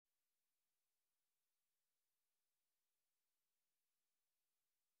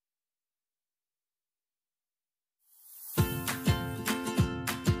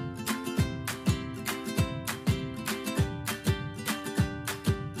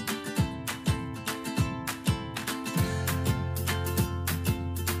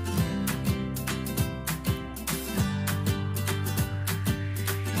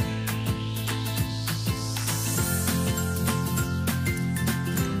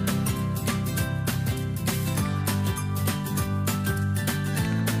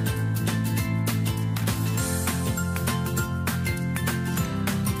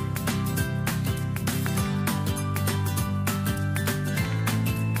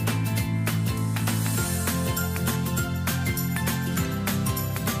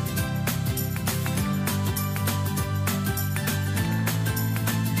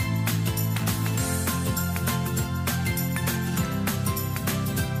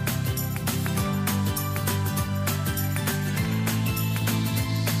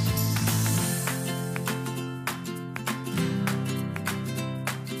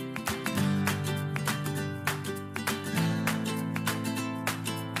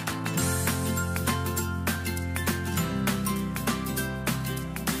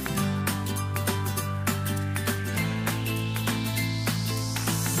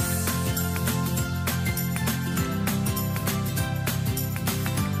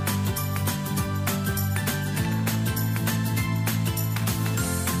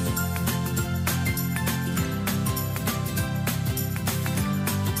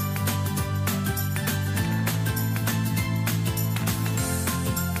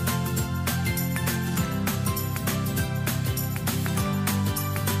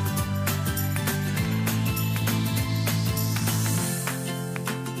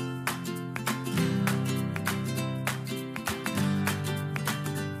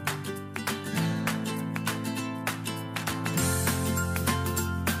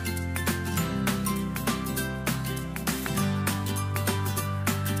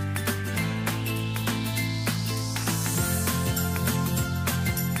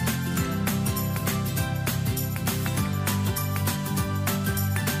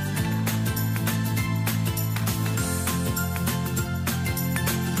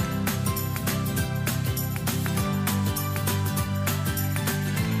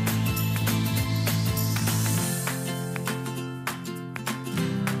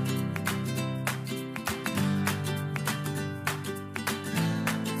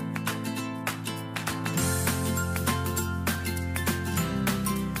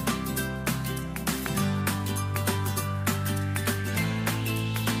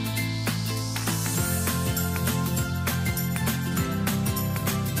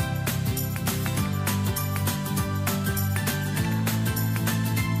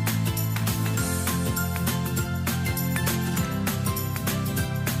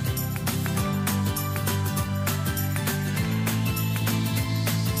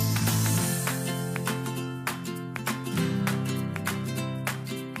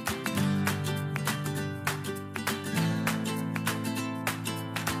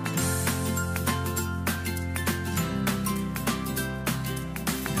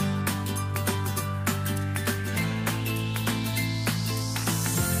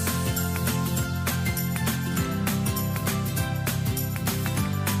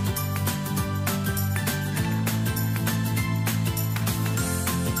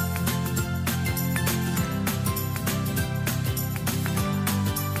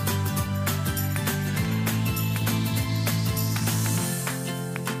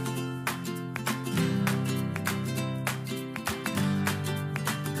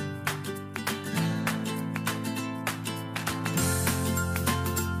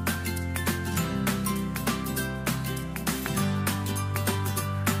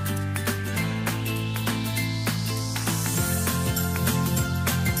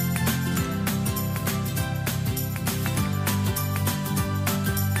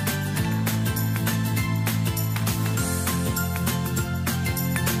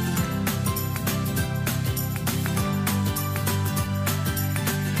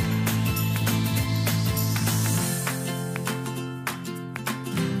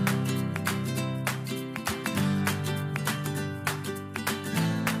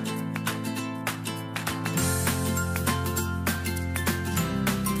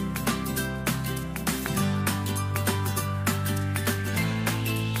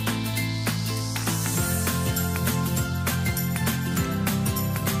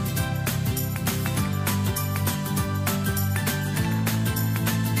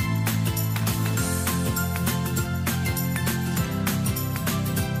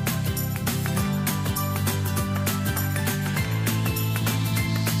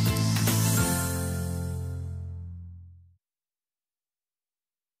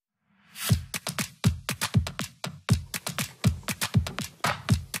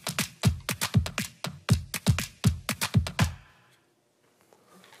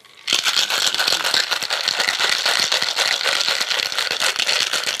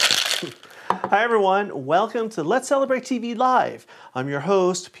Hi everyone, welcome to Let's Celebrate TV Live. I'm your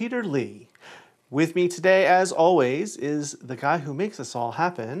host, Peter Lee. With me today, as always, is the guy who makes this all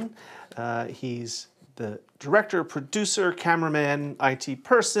happen. He's the director, producer, cameraman, IT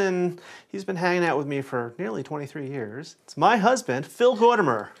person. He's been hanging out with me for nearly 23 years. It's my husband, Phil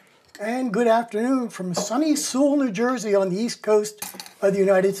Gordimer. And good afternoon from sunny Sewell, New Jersey on the East Coast of the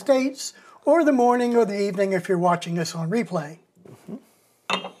United States, or the morning or the evening if you're watching us on replay.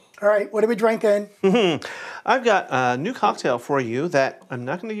 All right, what are we drinking? I've got a new cocktail for you that I'm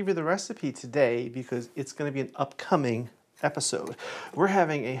not going to give you the recipe today because it's going to be an upcoming episode. We're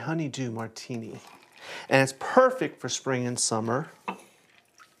having a honeydew martini, and it's perfect for spring and summer.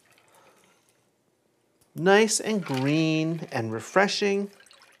 Nice and green and refreshing.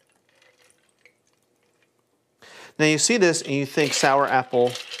 Now you see this and you think sour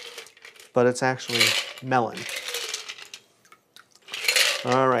apple, but it's actually melon.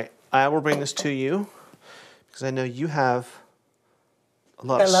 All right, I will bring this to you because I know you have a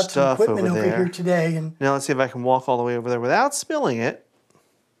lot of stuff over equipment there. Over here today. And now let's see if I can walk all the way over there without spilling it.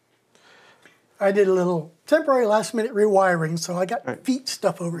 I did a little temporary last-minute rewiring, so I got feet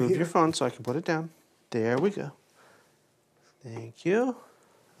stuff over here. Move your phone so I can put it down. There we go. Thank you.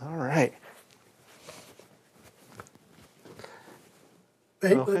 All right.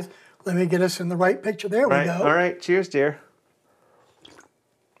 Wait, okay. Let me get us in the right picture. There we go. All right. Cheers, dear.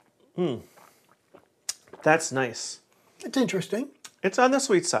 That's nice. It's interesting. It's on the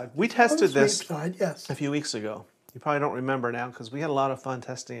sweet side. We tested this side, yes, a few weeks ago. You probably don't remember now because we had a lot of fun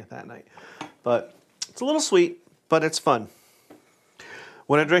testing it that night. But it's a little sweet, but it's fun.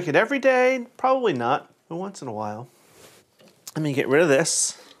 Would I drink it every day? Probably not, but once in a while. Let me get rid of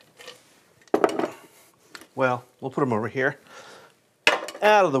this. Well, we'll put them over here.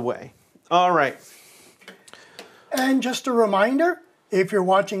 Out of the way. All right. And just a reminder, if you're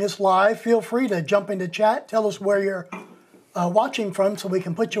watching us live, feel free to jump into chat. Tell us where you're watching from so we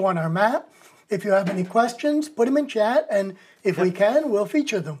can put you on our map. If you have any questions, put them in chat, and if we can, we'll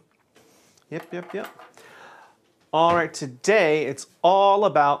feature them. Yep. All right, today it's all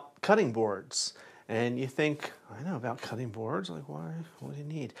about cutting boards. And you think, I know about cutting boards, like why, what do you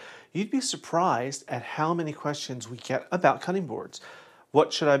need? You'd be surprised at how many questions we get about cutting boards.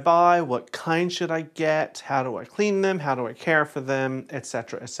 What should I buy? What kind should I get? How do I clean them? How do I care for them?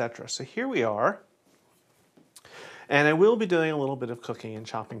 Etc., etc. So here we are. And I will be doing a little bit of cooking and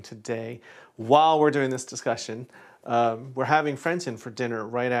chopping today while we're doing this discussion. We're having friends in for dinner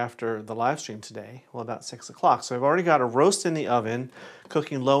right after the live stream today, well, about 6 o'clock. So I've already got a roast in the oven,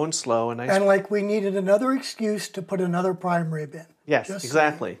 cooking low and slow. And like we needed another excuse to put another prime rib in. Yes,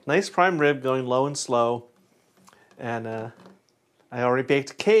 exactly. Nice prime rib going low and slow. And I already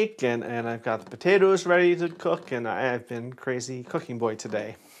baked a cake, and I've got the potatoes ready to cook, and I've been crazy cooking boy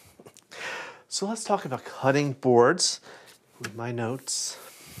today. So let's talk about cutting boards with my notes.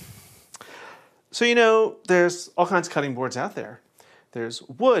 So you know, there's all kinds of cutting boards out there. There's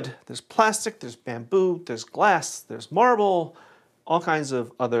wood, there's plastic, there's bamboo, there's glass, there's marble, all kinds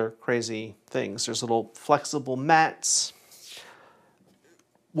of other crazy things. There's little flexible mats.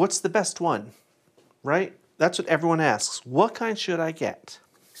 What's the best one, right? That's what everyone asks. What kind should I get?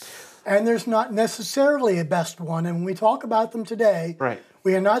 And there's not necessarily a best one. And when we talk about them today,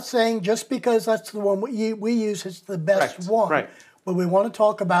 we are not saying just because that's the one we use, it's the best one. But we want to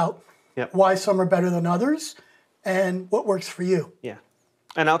talk about why some are better than others and what works for you. Yeah.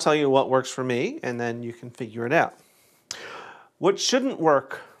 And I'll tell you what works for me, and then you can figure it out. What shouldn't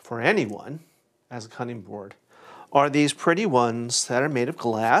work for anyone as a cutting board are these pretty ones that are made of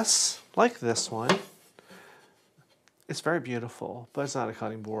glass, like this one. It's very beautiful, but it's not a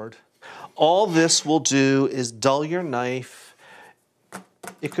cutting board. All this will do is dull your knife.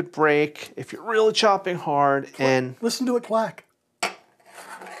 It could break if you're really chopping hard. And listen to it clack.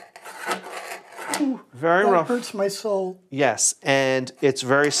 Ooh, very rough. That hurts my soul. Yes, and it's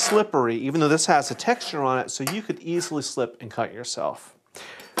very slippery, even though this has a texture on it, so you could easily slip and cut yourself.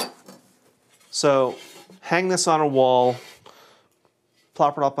 So hang this on a wall,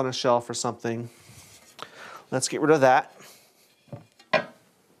 plop it up on a shelf or something. Let's get rid of that.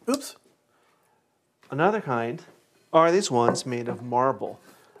 Oops. Another kind are these ones made of marble.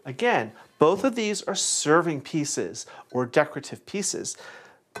 Again, both of these are serving pieces or decorative pieces.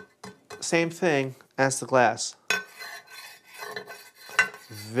 Same thing as the glass.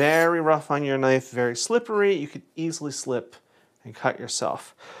 Very rough on your knife, very slippery. You could easily slip and cut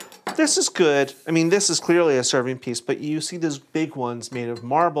yourself. This is good. I mean, this is clearly a serving piece, but you see those big ones made of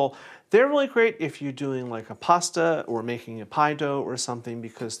marble. They're really great if you're doing like a pasta or making a pie dough or something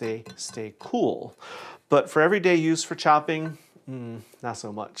because they stay cool. But for everyday use for chopping, not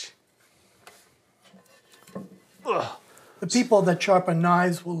so much. ugh. The people that sharpen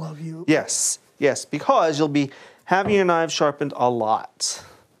knives will love you. Yes, yes, because you'll be having your knives sharpened a lot.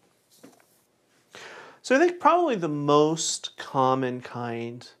 So I think probably the most common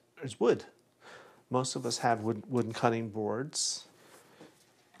kind is wood. Most of us have wooden cutting boards.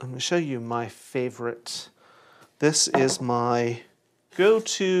 I'm going to show you my favorite. This is my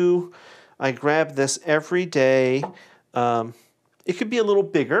go-to. I grab this every day. It could be a little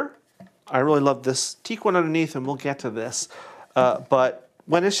bigger. I really love this teak one underneath, and we'll get to this. But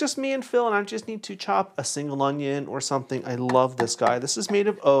when it's just me and Phil and I just need to chop a single onion or something, I love this guy. This is made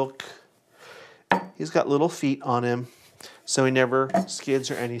of oak. He's got little feet on him, so he never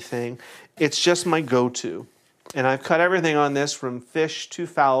skids or anything. It's just my go-to. And I've cut everything on this from fish to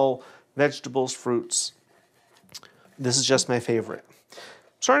fowl, vegetables, fruits. This is just my favorite. I'm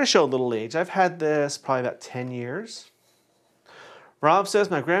starting to show a little age. I've had this probably about 10 years. Rob says,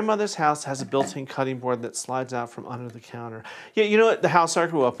 my grandmother's house has a built-in cutting board that slides out from under the counter. Yeah, you know what? The house I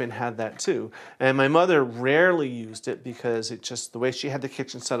grew up in had that too. And my mother rarely used it because it just, the way she had the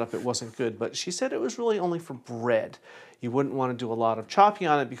kitchen set up, it wasn't good. But she said it was really only for bread. You wouldn't want to do a lot of chopping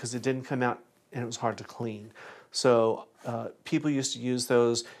on it because it didn't come out and it was hard to clean. So people used to use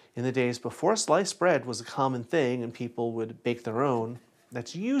those in the days before sliced bread was a common thing and people would bake their own.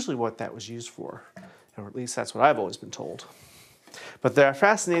 That's usually what that was used for. Or at least that's what I've always been told. But they're a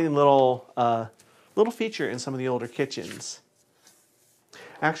fascinating little feature in some of the older kitchens.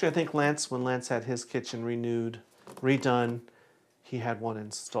 Actually, I think when Lance had his kitchen redone, he had one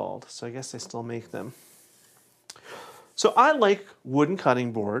installed. So I guess they still make them. So I like wooden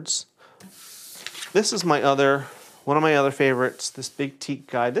cutting boards. This is one of my other favorites, this big teak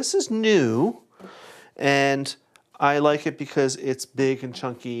guy. This is new, and I like it because it's big and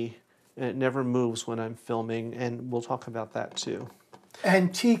chunky, and it never moves when I'm filming, and we'll talk about that too.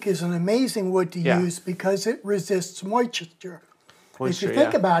 And teak is an amazing wood to use because it resists moisture. If you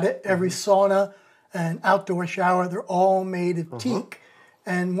think about it, every sauna and outdoor shower, they're all made of teak,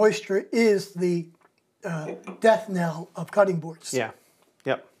 and moisture is the death knell of cutting boards. Yeah,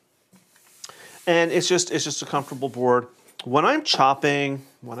 yep. And it's just a comfortable board. When I'm chopping,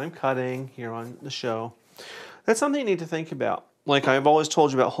 when I'm cutting here on the show, that's something you need to think about. Like I've always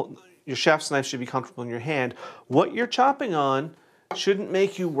told you about, your chef's knife should be comfortable in your hand. What you're chopping on shouldn't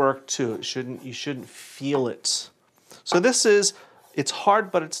make you work too. You shouldn't feel it. So it's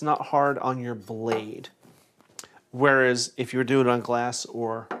hard, but it's not hard on your blade. Whereas if you were doing it on glass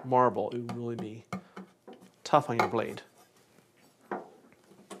or marble, it would really be tough on your blade.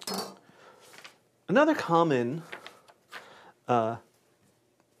 Another common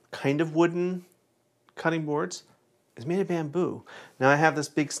kind of wooden cutting boards is made of bamboo. Now I have this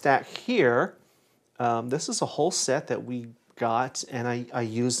big stack here. This is a whole set that we got, and I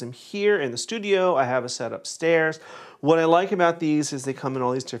use them here in the studio. I have a set upstairs. What I like about these is they come in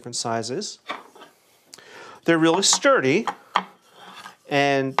all these different sizes. They're really sturdy,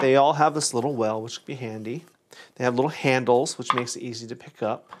 and they all have this little well, which can be handy. They have little handles, which makes it easy to pick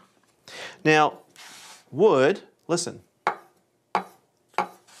up. Now, wood, listen,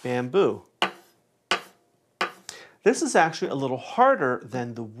 bamboo. This is actually a little harder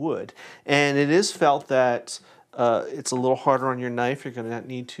than the wood, and it is felt that it's a little harder on your knife. You're going to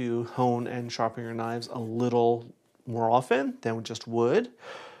need to hone and sharpen your knives a little more often than with just wood.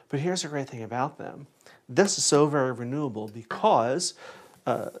 But here's the great thing about them. This is so very renewable because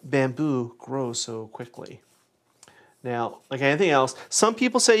bamboo grows so quickly. Now, like anything else, some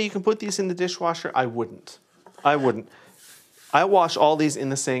people say you can put these in the dishwasher. I wouldn't. I wouldn't. I wash all these in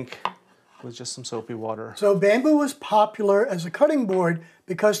the sink with just some soapy water. So bamboo is popular as a cutting board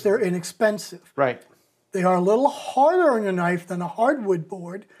because they're inexpensive. Right. They are a little harder on your knife than a hardwood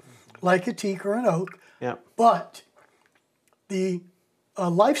board, like a teak or an oak. Yeah. But the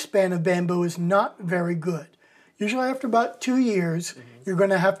lifespan of bamboo is not very good. Usually after about 2 years, you're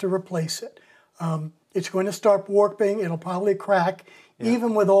going to have to replace it. It's going to start warping. It'll probably crack,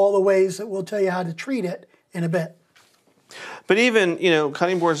 even with all the ways that we'll tell you how to treat it in a bit. But even,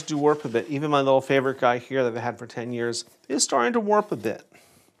 cutting boards do warp a bit. Even my little favorite guy here that I've had for 10 years is starting to warp a bit.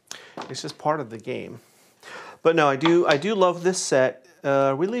 It's just part of the game. But no, I do love this set.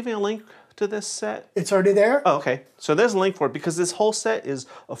 Are we leaving a link to this set? It's already there. Oh, okay. So there's a link for it because this whole set is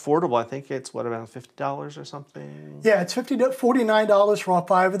affordable. I think it's, around $50 or something? Yeah, it's $49 for all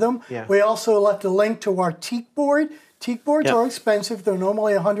 5 of them. Yeah. We also left a link to our teak board. Teak boards are expensive. They're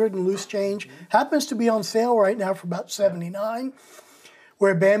normally $100 and loose change. Happens to be on sale right now for about $79.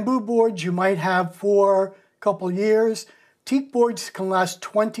 Where bamboo boards you might have for a couple years. Teak boards can last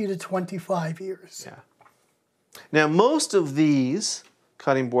 20 to 25 years. Yeah. Now, most of these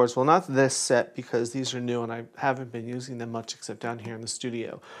cutting boards. Well, not this set because these are new and I haven't been using them much except down here in the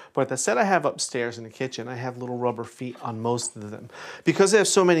studio. But the set I have upstairs in the kitchen, I have little rubber feet on most of them. Because I have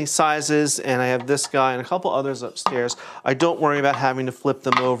so many sizes and I have this guy and a couple others upstairs, I don't worry about having to flip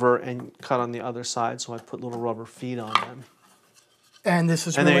them over and cut on the other side, so I put little rubber feet on them. And this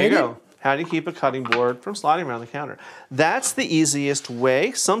is related? There you go. How do you keep a cutting board from sliding around the counter? That's the easiest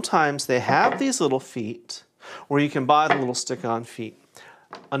way. Sometimes they have these little feet where you can buy the little stick-on feet.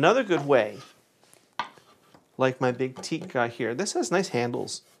 Another good way, like my big teak guy here, this has nice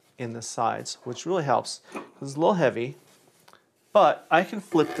handles in the sides, which really helps. It's a little heavy, but I can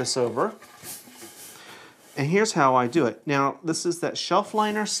flip this over. And here's how I do it. Now, this is that shelf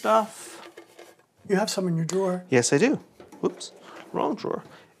liner stuff. You have some in your drawer. Yes, I do. Whoops, wrong drawer.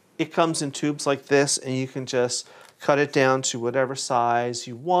 It comes in tubes like this, and you can just cut it down to whatever size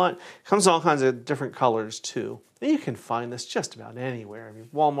you want. It comes in all kinds of different colors, too. And you can find this just about anywhere. I mean,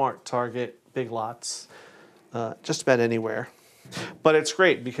 Walmart, Target, Big Lots, just about anywhere. But it's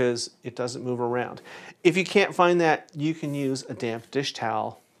great because it doesn't move around. If you can't find that, you can use a damp dish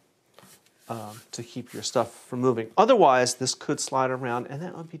towel to keep your stuff from moving. Otherwise, this could slide around, and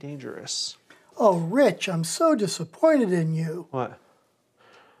that would be dangerous. Oh, Rich, I'm so disappointed in you. What?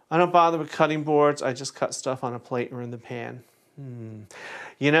 I don't bother with cutting boards. I just cut stuff on a plate or in the pan.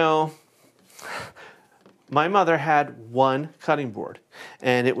 You know, my mother had one cutting board,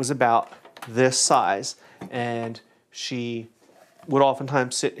 and it was about this size. And she would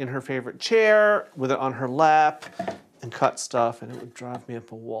oftentimes sit in her favorite chair with it on her lap and cut stuff, and it would drive me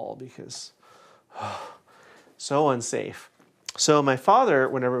up a wall because so unsafe. So my father,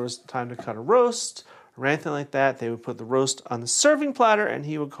 whenever it was time to cut a roast or anything like that, they would put the roast on the serving platter and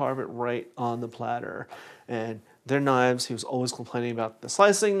he would carve it right on the platter. And their knives, he was always complaining about the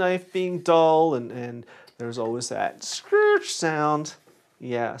slicing knife being dull, and there was always that scrooge sound.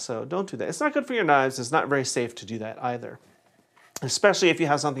 Yeah, so don't do that. It's not good for your knives. It's not very safe to do that either, especially if you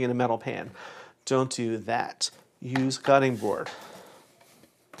have something in a metal pan. Don't do that. Use cutting board.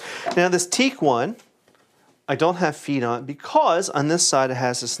 Now this teak one, I don't have feet on because on this side it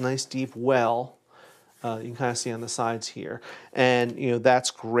has this nice deep well. You can kind of see on the sides here. And you know, that's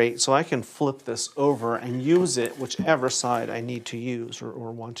great. So I can flip this over and use it whichever side I need to use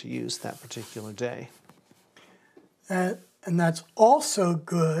or want to use that particular day. And that's also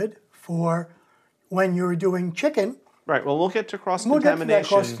good for when you're doing chicken. Right, well, we'll get to cross-contamination. We'll get to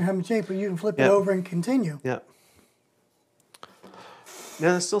that cross-contamination, but you can flip it over and continue. Yeah.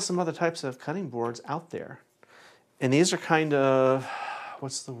 Now, there's still some other types of cutting boards out there. And these are kind of,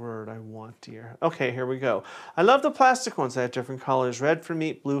 what's the word I want here? Okay, here we go. I love the plastic ones that have different colors. Red for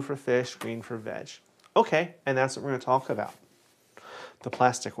meat, blue for fish, green for veg. Okay, and that's what we're going to talk about. The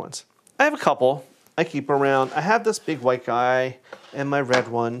plastic ones. I have a couple I keep around. I have this big white guy and my red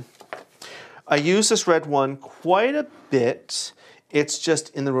one. I use this red one quite a bit. It's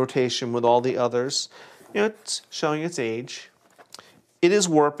just in the rotation with all the others. You know, it's showing its age. It is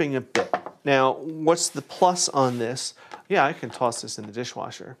warping a bit. Now, what's the plus on this? Yeah, I can toss this in the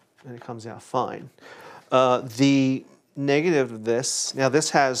dishwasher and it comes out fine. The negative of this, now this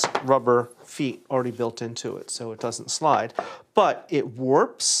has rubber feet already built into it, so it doesn't slide, but it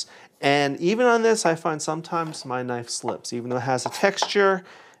warps. And even on this, I find sometimes my knife slips, even though it has a texture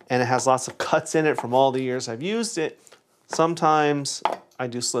and it has lots of cuts in it from all the years I've used it. Sometimes I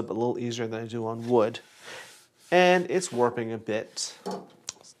do slip a little easier than I do on wood. And it's warping a bit.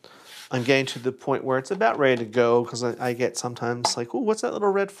 I'm getting to the point where it's about ready to go because I get sometimes like, oh, what's that little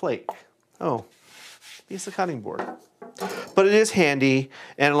red flake? Oh, it's the cutting board. But it is handy,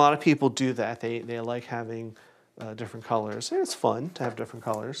 and a lot of people do that. They like having different colors. And it's fun to have different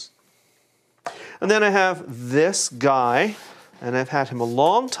colors. And then I have this guy, and I've had him a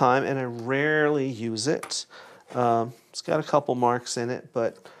long time, and I rarely use it. It's got a couple marks in it,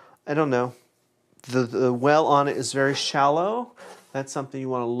 but I don't know. The well on it is very shallow. That's something you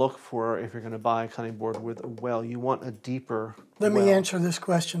want to look for if you're going to buy a cutting board with a well. You want a deeper Let well. me answer this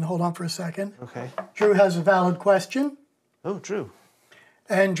question. Hold on for a second. Okay. Drew has a valid question. Oh, Drew.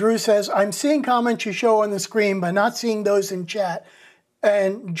 And Drew says, I'm seeing comments you show on the screen, but not seeing those in chat.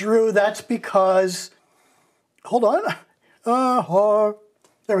 And Drew, that's because, hold on.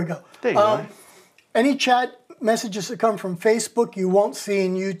 There we go. There you go. Any chat messages that come from Facebook you won't see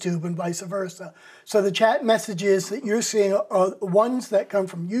in YouTube and vice versa. So the chat messages that you're seeing are ones that come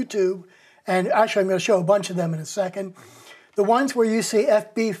from YouTube, and actually I'm going to show a bunch of them in a second. The ones where you see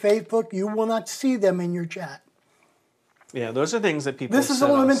FB, Facebook, you will not see them in your chat. Yeah, those are things that people This is a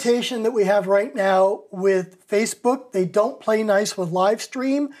limitation that we have right now with Facebook. They don't play nice with live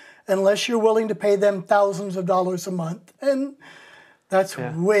stream unless you're willing to pay them thousands of dollars a month. And That's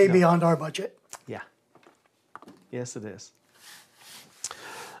way beyond our budget. Yeah. Yes, it is.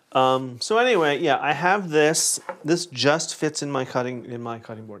 So anyway, yeah, I have this. This just fits in my cutting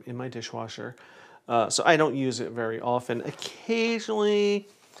board, in my dishwasher. So I don't use it very often. Occasionally,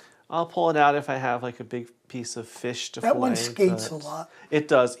 I'll pull it out if I have like a big piece of fish to fillet. That one skates a lot. It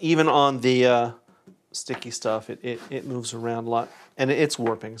does. Even on the sticky stuff, it moves around a lot, and it's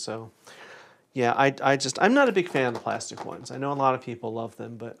warping. So, yeah, I'm not a big fan of the plastic ones. I know a lot of people love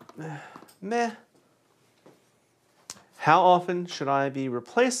them, but meh. How often should I be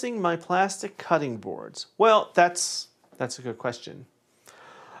replacing my plastic cutting boards? Well, that's a good question.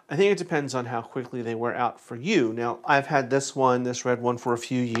 I think it depends on how quickly they wear out for you. Now, I've had this red one, for a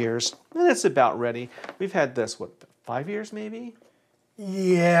few years, and it's about ready. We've had this, what, 5 years maybe?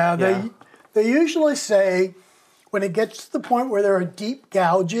 Yeah, they usually say when it gets to the point where there are deep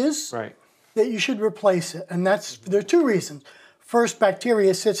gouges, right, that you should replace it. And there are two reasons. First,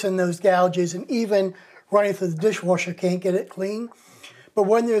 bacteria sits in those gouges, and even running through the dishwasher can't get it clean. But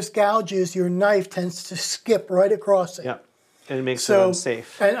when there's gouges, your knife tends to skip right across it. Yeah, and it makes it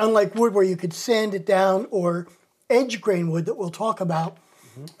unsafe. And unlike wood where you could sand it down, or edge grain wood that we'll talk about,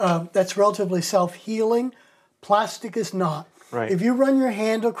 that's relatively self-healing, plastic is not. Right. If you run your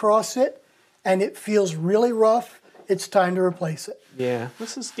hand across it and it feels really rough, it's time to replace it. Yeah,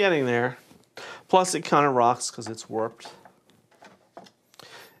 this is getting there. Plus it kind of rocks because it's warped.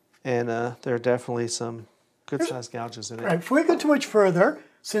 And there are definitely some good-sized gouges in it. Right. Before we go too much further,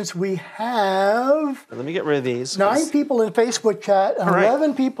 since we have... Let me get rid of these. 9 people in Facebook chat and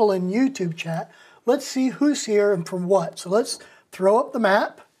 11 people in YouTube chat, let's see who's here and from what. So let's throw up the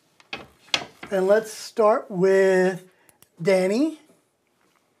map. And let's start with Danny.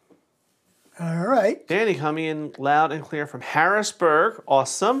 All right. Danny coming in loud and clear from Harrisburg.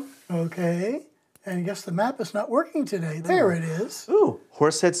 Awesome. Okay. And I guess the map is not working today. There it is. Ooh,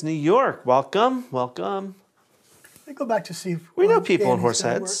 Horseheads, New York. Welcome, welcome. Let me go back to see if we know people in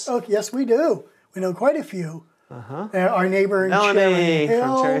Horseheads. Oh, yes, we do. We know quite a few. Our neighbor in Melanie Cherry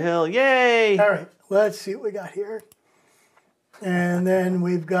Hill. from Cherry Hill. Yay! All right, let's see what we got here. And then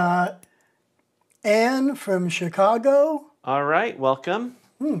we've got Anne from Chicago. All right, welcome.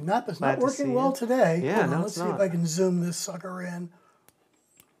 Map is not working well today. Yeah, no, let's see if I can zoom this sucker in.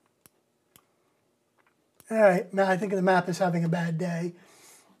 All right, I think the map is having a bad day.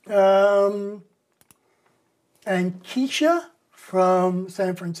 And Keisha from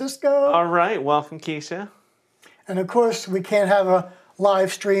San Francisco. All right, welcome, Keisha. And of course, we can't have a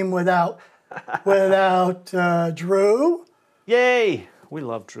live stream without Drew. Yay! We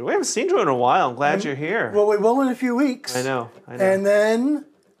love Drew. We haven't seen Drew in a while. I'm glad you're here. Well, we will in a few weeks. I know. And then,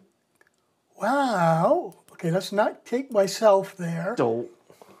 wow. Okay, let's not take myself there. Don't.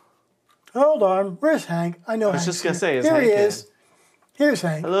 Hold on. Where's Hank? I know Hank's I was just going to say, is here Hank he is. Here's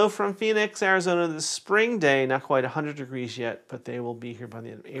Hank. Hello from Phoenix, Arizona. This spring day, not quite 100 degrees yet, but they will be here by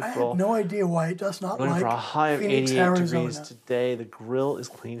the end of April. I have no idea why it does not Going like for a high of Phoenix, 88 Arizona. degrees today. The grill is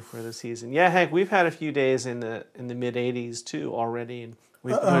clean for the season. Yeah, Hank, we've had a few days in the mid 80s too already, and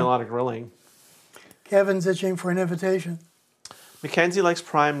we've been doing a lot of grilling. Kevin's itching for an invitation. Mackenzie likes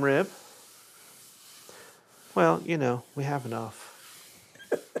prime rib. Well, you know, we have enough.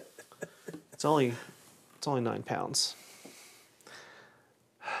 It's only 9 pounds.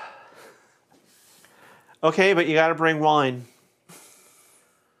 Okay, but you got to bring wine.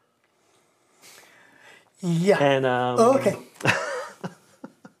 Yeah. And okay.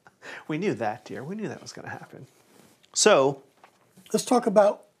 We knew that, dear. We knew that was going to happen. So let's talk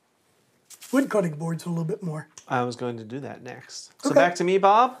about wood cutting boards a little bit more. I was going to do that next. So back to me,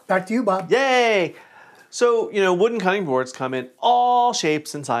 Bob. Back to you, Bob. Yay! So, you know, wooden cutting boards come in all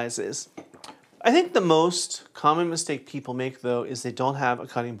shapes and sizes. I think the most common mistake people make, though, is they don't have a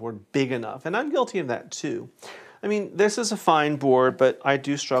cutting board big enough. And I'm guilty of that, too. I mean, this is a fine board, but I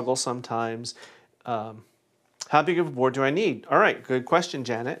do struggle sometimes. How big of a board do I need? All right, good question,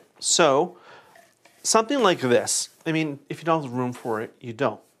 Janet. So, something like this. I mean, if you don't have the room for it, you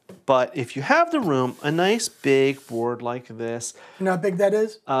don't. But if you have the room, a nice big board like this. You know how big that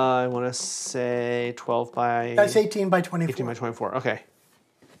is? I want to say 12 by... That's 18 by 24. 18 by 24, okay.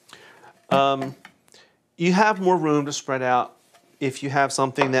 You have more room to spread out. If you have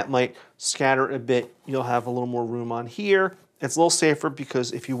something that might scatter a bit, you'll have a little more room on here. It's a little safer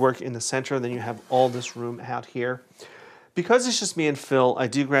because if you work in the center, then you have all this room out here. Because it's just me and Phil, I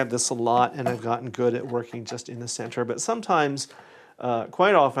do grab this a lot, and I've gotten good at working just in the center. But sometimes,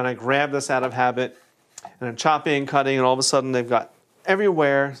 quite often, I grab this out of habit, and I'm chopping and cutting, and all of a sudden they've got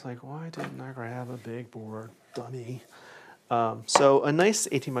everywhere. It's like, why didn't I grab a big board, dummy? So a nice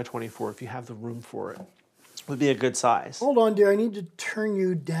 18 by 24 if you have the room for it. would be a good size. Hold on, dear. I need to turn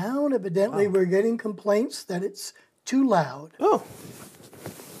you down. Evidently, we're getting complaints that it's too loud. Oh.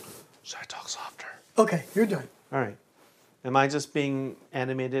 Should I talk softer? Okay, you're done. All right. Am I just being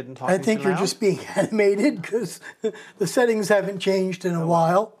animated and talking I think too you're loud? just being animated because the settings haven't changed in a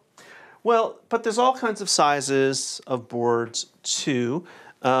while. Well, but there's all kinds of sizes of boards too,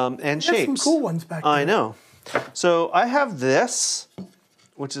 and shapes. There's some cool ones back there. I know. So I have this,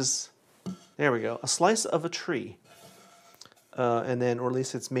 which is, there we go, a slice of a tree. And then, or at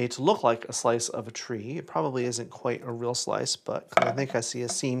least it's made to look like a slice of a tree. It probably isn't quite a real slice, but I think I see a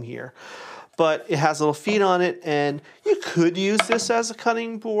seam here. But it has little feet on it, and you could use this as a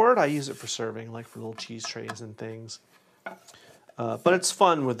cutting board. I use it for serving, like for little cheese trays and things. But it's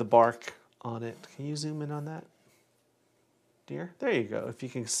fun with the bark on it. Can you zoom in on that, dear? There you go. If you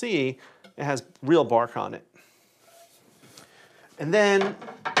can see, it has real bark on it. And then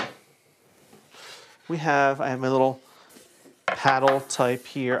I have my little paddle type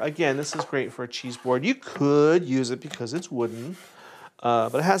here. Again, this is great for a cheese board. You could use it because it's wooden,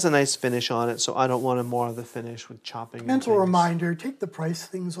 but it has a nice finish on it, so I don't want to mar the finish with chopping. Mental reminder, take the price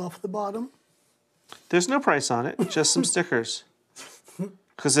things off the bottom. There's no price on it, just some stickers.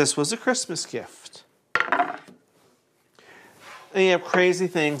 Because this was a Christmas gift. And you have crazy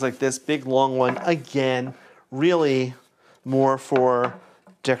things like this big long one. Again, really more for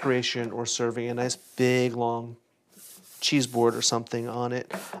decoration or serving a nice big long cheese board or something on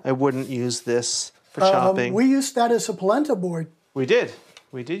it. I wouldn't use this for chopping. We used that as a polenta board. We did.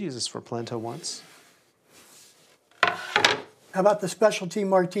 We did use this for polenta once. How about the specialty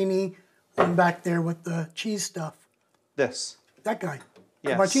martini one back there with the cheese stuff? This. That guy.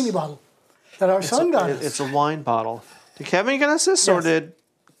 Yes. The martini bottle that our son got us. It's a wine bottle. Did Kevin get us this, or did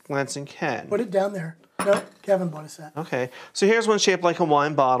Lance and Ken? Put it down there. No, Kevin bought us that. Okay. So here's one shaped like a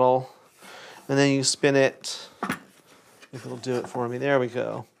wine bottle. And then you spin it. If it'll do it for me. There we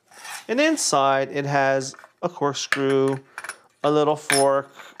go. And inside it has a corkscrew, a little fork,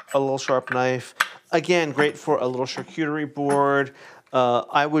 a little sharp knife. Again, great for a little charcuterie board.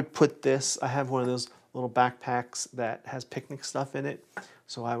 I would put this, I have one of those little backpacks that has picnic stuff in it.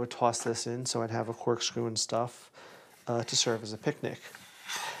 So I would toss this in so I'd have a corkscrew and stuff to serve as a picnic.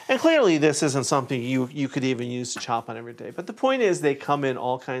 And clearly this isn't something you could even use to chop on every day. But the point is they come in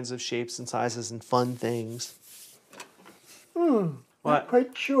all kinds of shapes and sizes and fun things. Not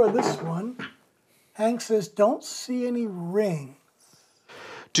quite sure this one. Hank says, don't see any rings.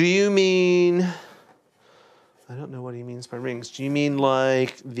 Do you mean, I don't know what he means by rings. Do you mean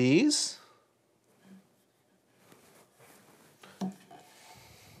like these?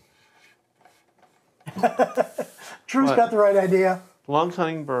 Drew's got the right idea. Long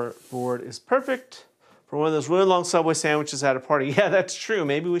cutting board is perfect for one of those really long Subway sandwiches at a party. Yeah, that's true.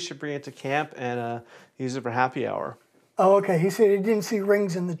 Maybe we should bring it to camp and use it for happy hour. Oh, okay. He said he didn't see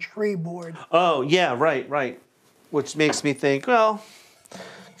rings in the tree board. Oh, yeah, right. Which makes me think, well,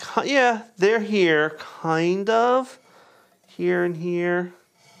 yeah, they're here, kind of. Here and here.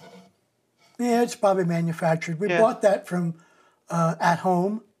 Yeah, it's probably manufactured. We bought that from At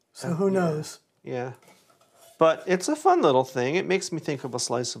Home, so who knows? Yeah. But it's a fun little thing. It makes me think of a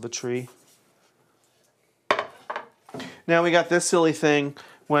slice of a tree. Now we got this silly thing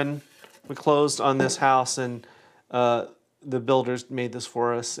when we closed on this house and the builders made this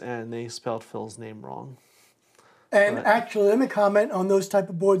for us and they spelled Phil's name wrong. And actually, let me comment on those type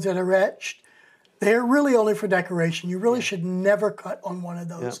of boards that are etched. They're really only for decoration. You really should never cut on one of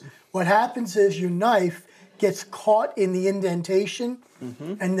those. Yep. What happens is your knife gets caught in the indentation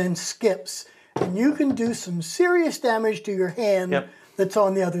and then skips. And you can do some serious damage to your hand that's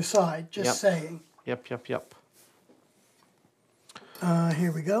on the other side, just saying. Yep.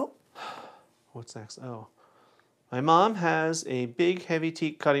 Here we go. What's next? Oh. My mom has a big, heavy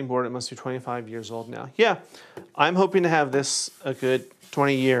teak cutting board. It must be 25 years old now. Yeah, I'm hoping to have this a good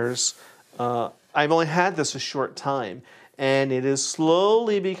 20 years. I've only had this a short time, and it is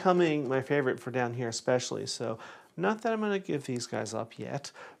slowly becoming my favorite for down here especially. So not that I'm going to give these guys up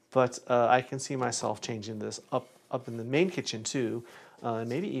yet, but I can see myself changing this up in the main kitchen too,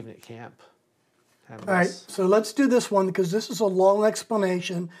 maybe even at camp. All right, so let's do this one because this is a long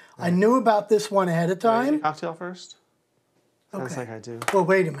explanation. Right. I knew about this one ahead of time. Cocktail first? Sounds like I do. Well,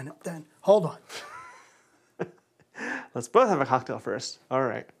 wait a minute then. Hold on. Let's both have a cocktail first. All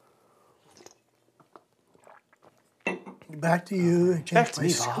right. Back to you. And change my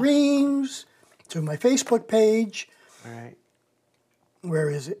screens to my Facebook page. All right. Where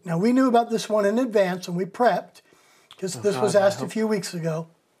is it? Now, we knew about this one in advance and we prepped because this was asked a few weeks ago.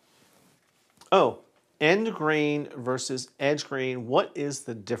 Oh, end grain versus edge grain. What is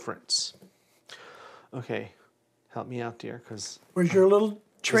the difference? Okay, help me out, dear, because... Where's your little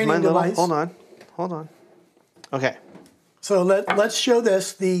training device? Hold on. Okay. So let's show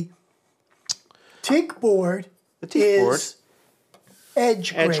this. The teak board is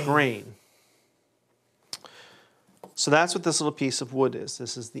edge grain. So that's what this little piece of wood is.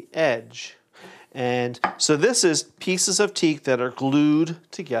 This is the edge. And so this is pieces of teak that are glued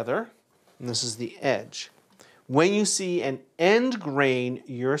together, and this is the edge. When you see an end grain,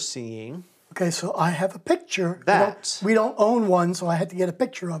 you're seeing... Okay, so I have a picture. That. We don't own one, so I had to get a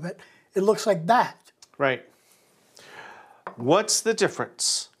picture of it. It looks like that. Right. What's the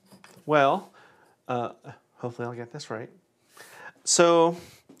difference? Well, hopefully I'll get this right. So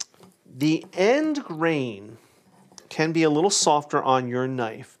the end grain can be a little softer on your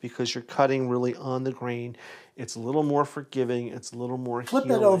knife because you're cutting really on the grain. It's a little more forgiving. It's a little more Flip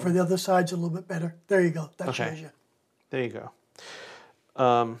healing. it over. The other side's a little bit better. There you go. That shows you. There you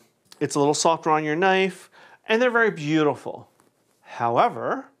go. It's a little softer on your knife, and they're very beautiful.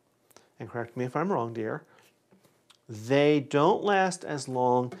 However, and correct me if I'm wrong, dear, they don't last as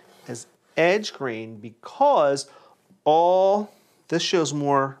long as edge grain because this shows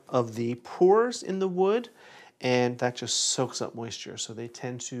more of the pores in the wood, and that just soaks up moisture. So they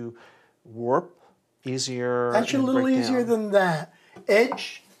tend to warp easier. Actually, a little easier than that.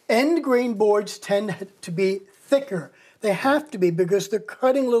 End grain boards tend to be thicker. They have to be because they're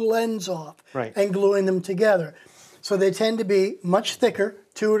cutting little ends off and gluing them together. So they tend to be much thicker,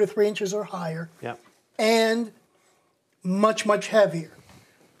 2 to 3 inches or higher, and much, much heavier.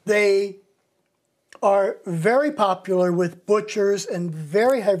 They are very popular with butchers and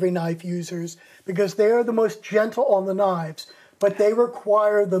very heavy knife users because they are the most gentle on the knives, but they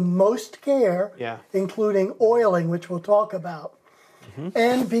require the most care, including oiling, which we'll talk about.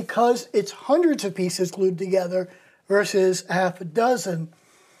 And because it's hundreds of pieces glued together versus half a dozen,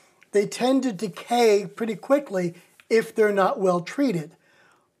 they tend to decay pretty quickly if they're not well treated.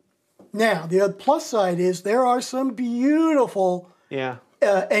 Now, the other plus side is there are some beautiful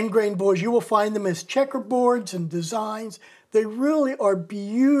end grain boards. You will find them as checkerboards and designs. They really are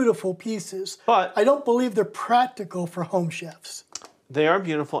beautiful pieces. But I don't believe they're practical for home chefs. They are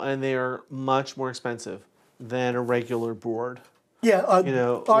beautiful, and they are much more expensive than a regular board. Yeah,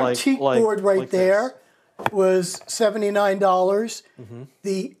 our teak board right there was $79.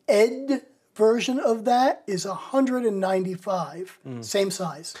 The Ed version of that is $195, same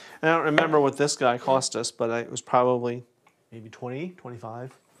size. I don't remember what this guy cost us, but it was probably maybe 20,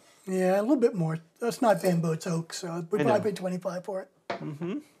 25. Yeah, a little bit more. That's not bamboo, it's oak, so we probably paid 25 for it.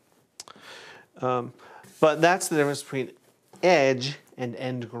 But that's the difference between edge and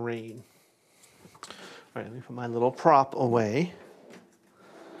end grain. All right, let me put my little prop away.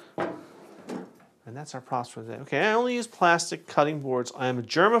 And that's our props for today. Okay, I only use plastic cutting boards. I am a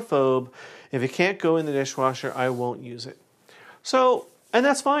germaphobe. If it can't go in the dishwasher, I won't use it. So, and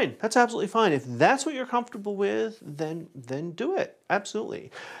that's fine. That's absolutely fine. If that's what you're comfortable with, then do it.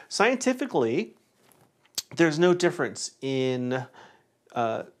 Absolutely. Scientifically, there's no difference in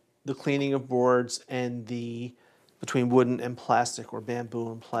the cleaning of boards and between wooden and plastic or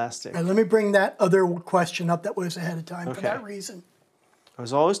bamboo and plastic. And let me bring that other question up that was ahead of time for that reason. I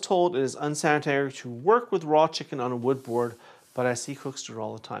was always told it is unsanitary to work with raw chicken on a wood board, but I see cooks do it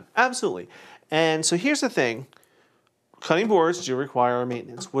all the time. Absolutely. And so here's the thing. Cutting boards do require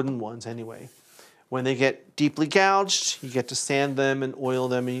maintenance, wooden ones anyway. When they get deeply gouged, you get to sand them and oil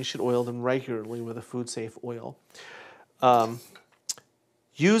them, and you should oil them regularly with a food-safe oil.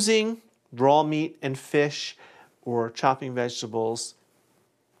 Using raw meat and fish or chopping vegetables,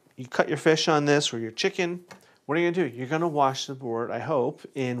 you cut your fish on this or your chicken, what are you going to do? You're going to wash the board, I hope,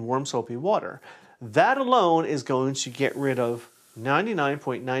 in warm soapy water. That alone is going to get rid of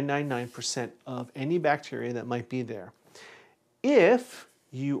 99.999% of any bacteria that might be there. If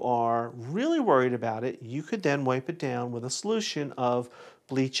you are really worried about it, you could then wipe it down with a solution of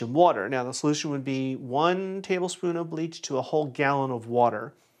bleach and water. Now, the solution would be 1 tablespoon of bleach to a whole gallon of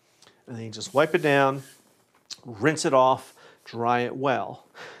water. And then you just wipe it down, rinse it off, dry it well.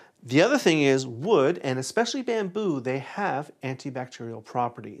 The other thing is wood, and especially bamboo, they have antibacterial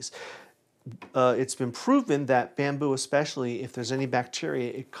properties. It's been proven that bamboo, especially if there's any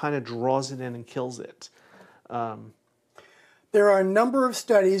bacteria, it kind of draws it in and kills it. There are a number of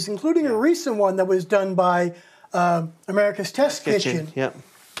studies, including a recent one that was done by America's Test Kitchen,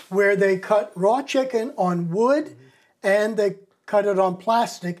 where they cut raw chicken on wood and they cut it on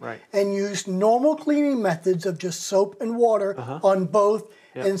plastic and used normal cleaning methods of just soap and water on both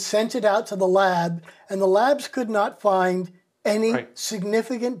and sent it out to the lab. And the labs could not find any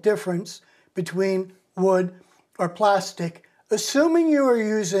significant difference between wood or plastic, assuming you are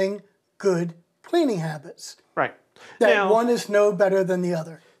using good cleaning habits. Right. That now, one is no better than the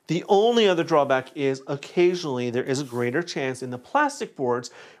other. The only other drawback is occasionally there is a greater chance in the plastic boards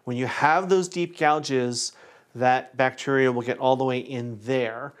when you have those deep gouges that bacteria will get all the way in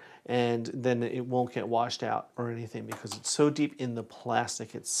there and then it won't get washed out or anything because it's so deep in the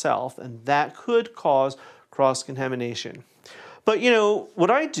plastic itself, and that could cause cross-contamination. But you know,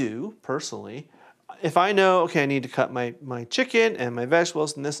 what I do personally, if I know, okay, I need to cut my chicken and my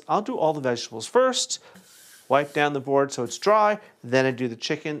vegetables and this, I'll do all the vegetables first, wipe down the board so it's dry, then I do the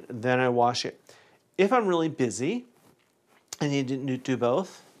chicken, then I wash it. If I'm really busy, I need to do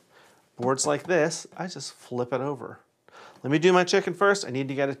both. Boards like this, I just flip it over. Let me do my chicken first, I need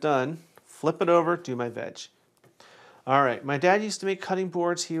to get it done. Flip it over, do my veg. All right, my dad used to make cutting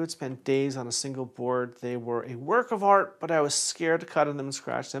boards. He would spend days on a single board. They were a work of art, but I was scared to cut them and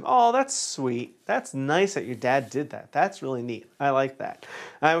scratch them. Oh, that's sweet. That's nice that your dad did that. That's really neat. I like that.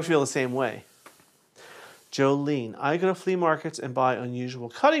 I would feel the same way. Jolene, I go to flea markets and buy unusual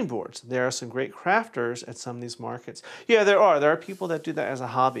cutting boards. There are some great crafters at some of these markets. Yeah, there are. There are people that do that as a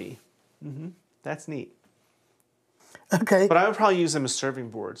hobby. That's neat. Okay. But I would probably use them as serving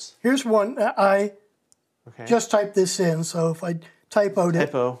boards. Here's one. I just typed this in, so if I typoed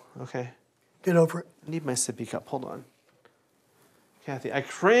it. Okay. Get over it. I need my sippy cup. Hold on. Kathy, I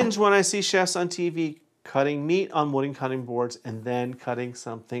cringe when I see chefs on TV cutting meat on wooden cutting boards and then cutting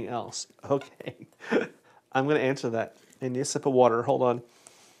something else. Okay. I'm going to answer that. I need a sip of water. Hold on.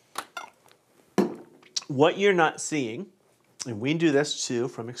 What you're not seeing, and we do this too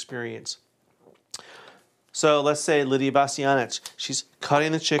from experience. So let's say Lydia Bastianich, she's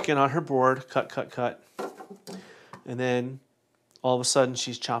cutting the chicken on her board, cut. And then all of a sudden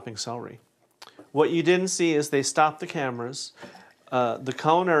she's chopping celery. What you didn't see is they stopped the cameras. The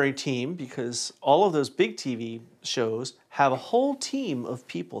culinary team, because all of those big TV shows have a whole team of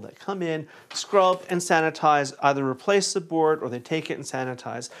people that come in, scrub and sanitize, either replace the board or they take it and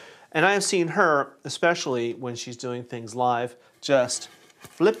sanitize. And I have seen her, especially when she's doing things live, just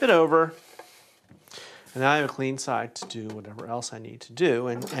flip it over, and now I have a clean side to do whatever else I need to do.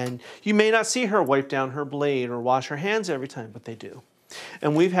 And you may not see her wipe down her blade or wash her hands every time, but they do.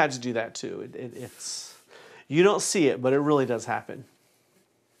 And we've had to do that too. It's you don't see it, but it really does happen.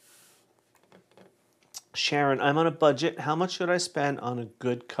 Sharon, I'm on a budget. How much should I spend on a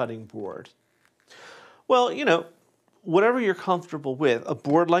good cutting board? Well, you know, whatever you're comfortable with. A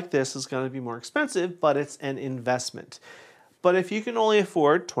board like this is going to be more expensive, but it's an investment. But if you can only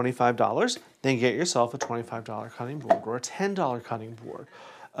afford $25, then get yourself a $25 cutting board or a $10 cutting board.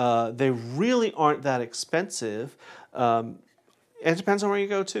 They really aren't that expensive. It depends on where you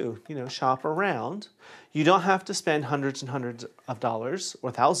go to. You know, shop around. You don't have to spend hundreds and hundreds of dollars,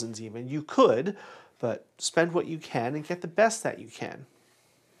 or thousands even. You could, but spend what you can and get the best that you can.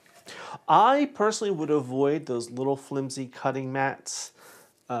 I personally would avoid those little flimsy cutting mats.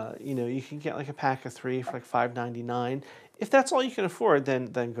 You know, you can get like a pack of 3 for like $5.99. If that's all you can afford,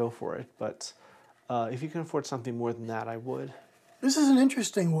 then go for it. But if you can afford something more than that, I would. This is an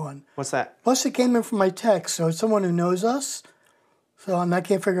interesting one. What's that? Plus, it came in from my text, so it's someone who knows us. So I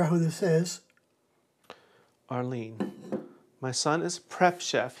can't figure out who this is. Arlene. My son is a prep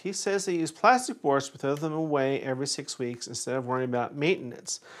chef. He says they use plastic boards to throw them away every 6 weeks instead of worrying about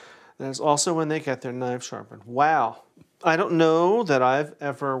maintenance. That is also when they get their knives sharpened. Wow. I don't know that I've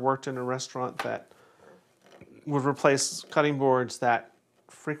ever worked in a restaurant that would replace cutting boards that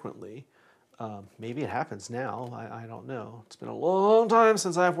frequently. Maybe it happens now. I don't know. It's been a long time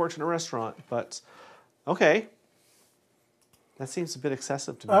since I've worked in a restaurant, but okay. That seems a bit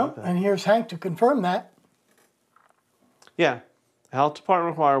excessive to me. Oh, and here's Hank to confirm that. Yeah. The health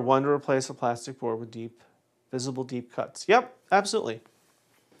department require one to replace a plastic board with visible deep cuts. Yep, absolutely.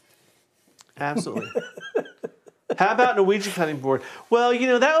 Absolutely. How about Norwegian cutting board? Well, you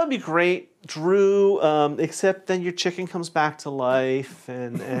know, that would be great, Drew, except then your chicken comes back to life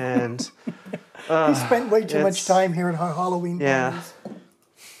and he spent way too much time here at our Halloween parties.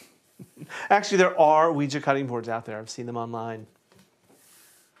 Actually, there are Ouija cutting boards out there. I've seen them online.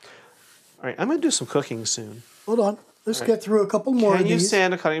 All right, I'm going to do some cooking soon. Hold on. Let's get through a couple more of these. Can you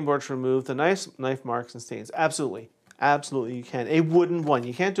sand a cutting board to remove the knife marks and stains? Absolutely. Absolutely, you can. A wooden one.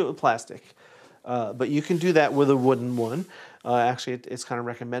 You can't do it with plastic. But you can do that with a wooden one. Actually, it's kind of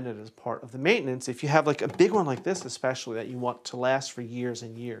recommended as part of the maintenance. If you have like a big one like this, especially, that you want to last for years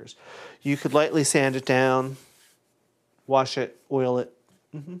and years, you could lightly sand it down, wash it, oil it.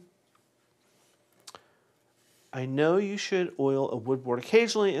 I know you should oil a wood board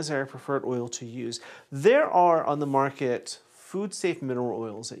occasionally. Is there a preferred oil to use? There are on the market food-safe mineral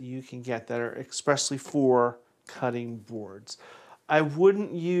oils that you can get that are expressly for cutting boards. I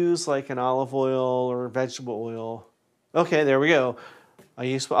wouldn't use like an olive oil or vegetable oil. Okay, there we go. I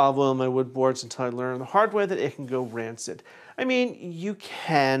used olive oil on my wood boards until I learned the hard way that it can go rancid. I mean, you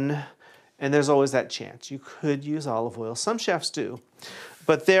can, and there's always that chance. You could use olive oil. Some chefs do.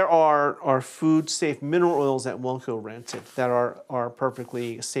 But there are food-safe mineral oils that won't go rancid, that are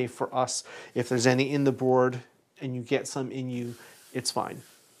perfectly safe for us. If there's any in the board and you get some in you, it's fine.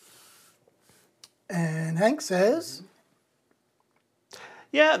 And Hank says...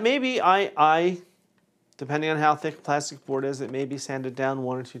 Yeah, maybe I depending on how thick the plastic board is, it may be sanded down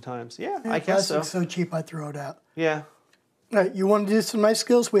 1 or 2 times. Yeah, I guess so. Plastic's so cheap, I throw it out. Yeah. All right, you want to do some nice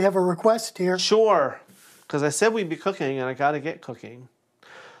skills? We have a request here. Sure, because I said we'd be cooking, and I got to get cooking.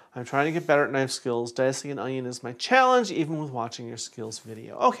 I'm trying to get better at knife skills. Dicing an onion is my challenge, even with watching your skills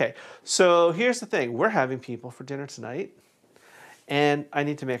video. Okay, so here's the thing. We're having people for dinner tonight, and I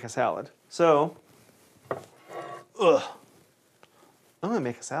need to make a salad. So, I'm going to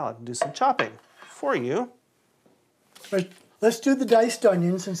make a salad and do some chopping for you. But let's do the diced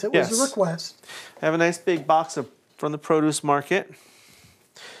onion since it was a request. I have a nice big box from the produce market.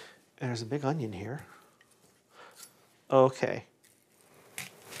 And there's a big onion here. Okay.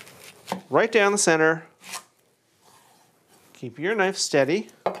 Right down the center. Keep your knife steady.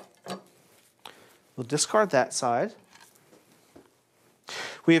 We'll discard that side.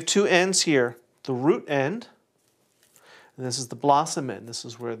 We have 2 ends here. The root end, and this is the blossom end. This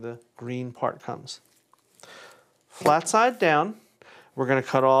is where the green part comes. Flat side down, we're going to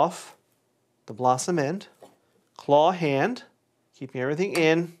cut off the blossom end. Claw hand, keeping everything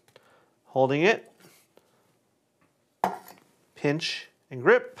in, holding it. Pinch and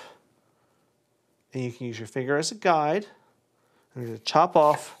grip. And you can use your finger as a guide. I'm going to chop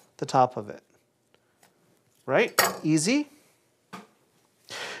off the top of it. Right? Easy.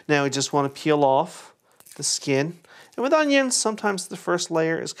 Now we just want to peel off the skin. And with onions, sometimes the first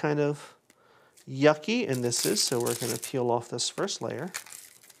layer is kind of yucky, and this is, so we're going to peel off this first layer.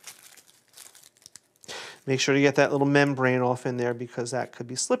 Make sure to get that little membrane off in there because that could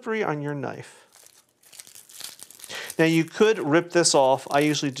be slippery on your knife. Now you could rip this off. I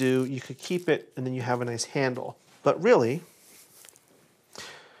usually do. You could keep it and then you have a nice handle. But really,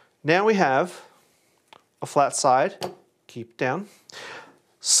 now we have a flat side. Keep down.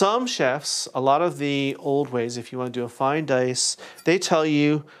 Some chefs, a lot of the old ways, if you want to do a fine dice, they tell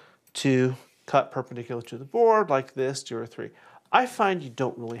you to cut perpendicular to the board like this, 2 or 3. I find you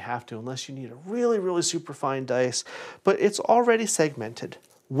don't really have to unless you need a really, really super fine dice, but it's already segmented.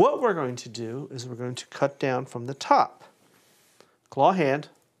 What we're going to do is we're going to cut down from the top. Claw hand,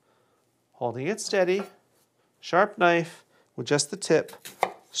 holding it steady, sharp knife with just the tip,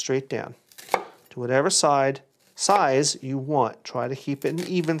 straight down to whatever size you want. Try to keep it an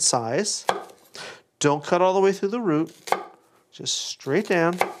even size. Don't cut all the way through the root, just straight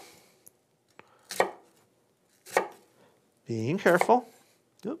down. Being careful.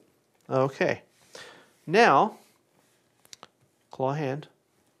 Yep. Okay. Now, claw hand,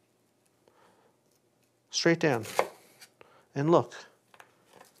 straight down. And look,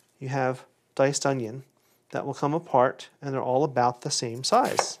 you have diced onion that will come apart, and they're all about the same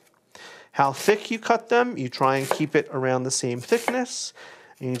size. How thick you cut them, you try and keep it around the same thickness,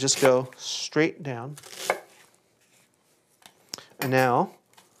 and you just go straight down. And now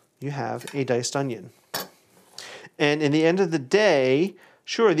you have a diced onion. And in the end of the day,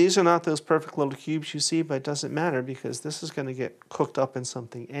 sure, these are not those perfect little cubes you see, but it doesn't matter because this is going to get cooked up in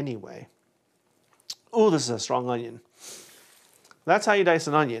something anyway. Oh, this is a strong onion. That's how you dice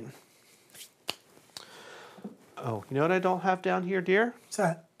an onion. Oh, you know what I don't have down here, dear? What's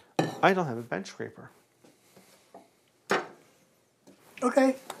that? I don't have a bench scraper.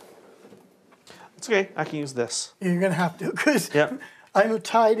 Okay. It's okay. I can use this. You're going to have to because I'm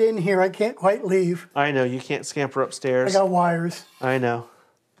tied in here. I can't quite leave. I know. You can't scamper upstairs. I got wires. I know.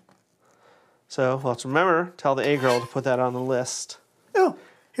 So let's remember, tell the A-girl to put that on the list. Oh,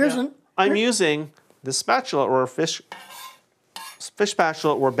 here's I'm using the spatula or fish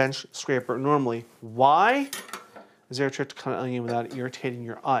spatula or bench scraper normally. Why? Is there a trick to cut an onion without irritating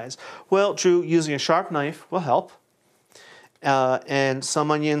your eyes? Well, true, using a sharp knife will help. And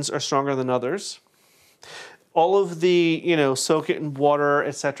some onions are stronger than others. All of the, soak it in water,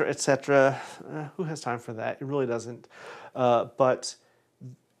 etc., etc. Who has time for that? It really doesn't. But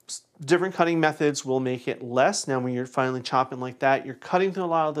different cutting methods will make it less. Now, when you're finally chopping like that, you're cutting through a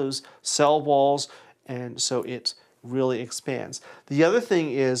lot of those cell walls, and so it really expands. The other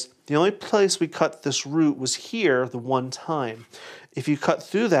thing is, the only place we cut this root was here the one time. If you cut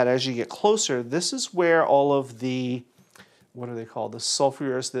through that as you get closer, this is where all of the what are they called? The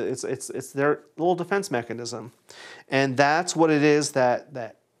sulfurous. It's their little defense mechanism, and that's what it is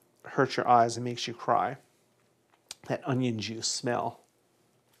that hurts your eyes and makes you cry. That onion juice smell.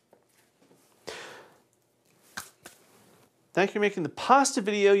 Thank you for making the pasta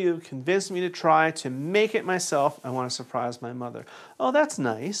video. You've convinced me to try to make it myself. I want to surprise my mother. Oh, that's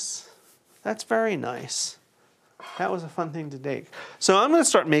nice. That's very nice. That was a fun thing to make. So I'm going to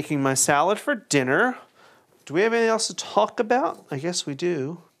start making my salad for dinner. Do we have anything else to talk about? I guess we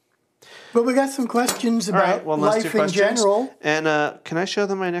do. But we got some questions about life in general. And can I show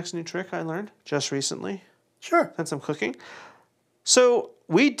them my next new trick I learned just recently? Sure. Since I'm cooking. So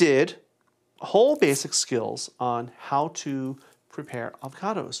we did whole basic skills on how to prepare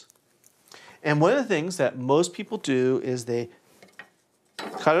avocados. And one of the things that most people do is they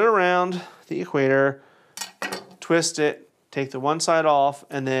cut it around the equator, twist it, take the one side off,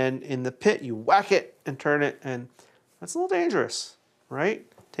 and then in the pit you whack it and turn it, and that's a little dangerous, right?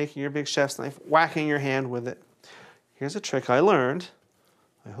 Taking your big chef's knife, whacking your hand with it. Here's a trick I learned.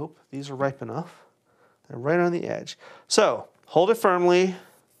 I hope these are ripe enough. They're right on the edge. So hold it firmly.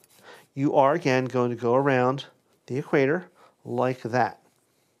 You are, again, going to go around the equator like that.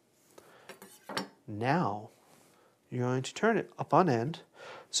 Now, you're going to turn it up on end.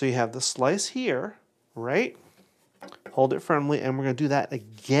 So you have the slice here, right? Hold it firmly, and we're going to do that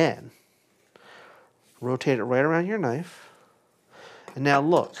again. Rotate it right around your knife. And now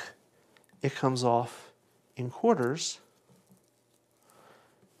look, it comes off in quarters.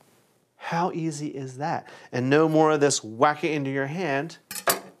 How easy is that? And no more of this whack it into your hand.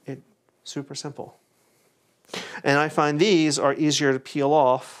 Super simple. And I find these are easier to peel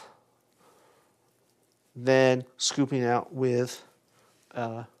off than scooping out with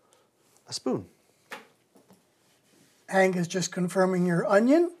a spoon. Hank is just confirming your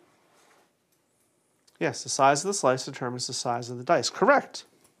onion. Yes, the size of the slice determines the size of the dice. Correct.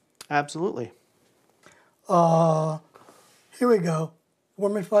 Absolutely. Here we go.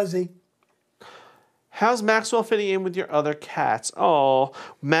 Warm and fuzzy. How's Maxwell fitting in with your other cats? Oh,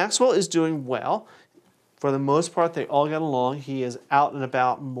 Maxwell is doing well. For the most part, they all get along. He is out and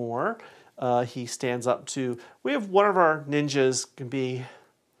about more. He stands up to... We have one of our ninjas can be...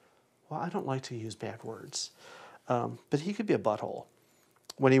 Well, I don't like to use bad words. But he could be a butthole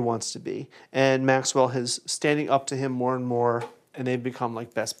when he wants to be. And Maxwell is standing up to him more and more, and they've become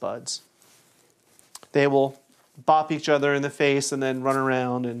like best buds. They will bop each other in the face and then run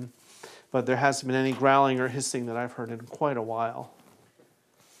around, but there hasn't been any growling or hissing that I've heard in quite a while.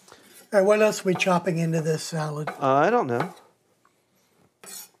 All right, what else are we chopping into this salad? I don't know.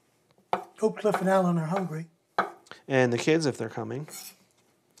 Hope Cliff and Alan are hungry. And the kids, if they're coming.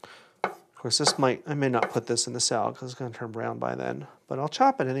 Of course, I may not put this in the salad because it's going to turn brown by then, but I'll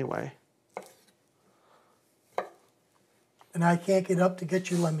chop it anyway. And I can't get up to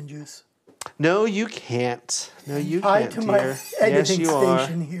get you lemon juice. No, you can't. No, you can't, dear. My editing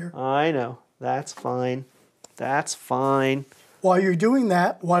station here. I know. That's fine. That's fine. While you're doing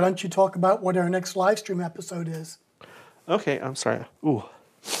that, why don't you talk about what our next live stream episode is? Okay, I'm sorry. Ooh,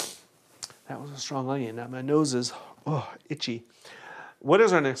 that was a strong onion. Now my nose is itchy. What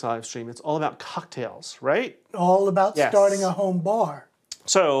is our next live stream? It's all about cocktails, right? All about starting a home bar.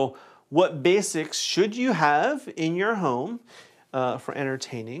 So what basics should you have in your home for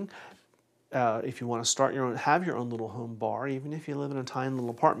entertaining? If you want to have your own little home bar, even if you live in a tiny little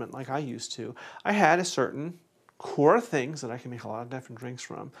apartment like I used to, I had a certain core things that I can make a lot of different drinks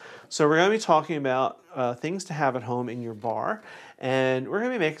from. So we're going to be talking about things to have at home in your bar, and we're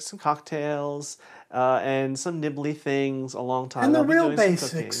going to be making some cocktails and some nibbly things a long time. And the real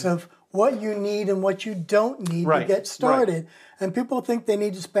basics of what you need and what you don't need to get started. And people think they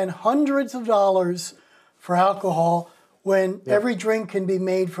need to spend hundreds of dollars for alcohol when every drink can be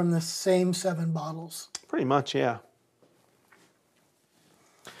made from the same 7 bottles. Pretty much, yeah.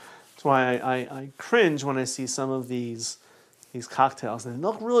 That's why I cringe when I see some of these cocktails. And they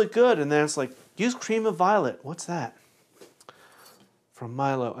look really good, and then it's like, use cream of violet. What's that? From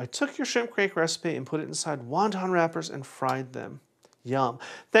Milo. I took your shrimp cake recipe and put it inside wonton wrappers and fried them. Yum.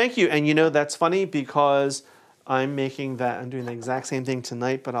 Thank you. And you know, that's funny because I'm making that. I'm doing the exact same thing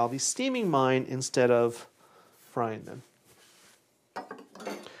tonight, but I'll be steaming mine instead of frying them.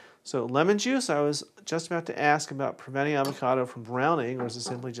 So lemon juice, I was just about to ask about preventing avocado from browning, or is it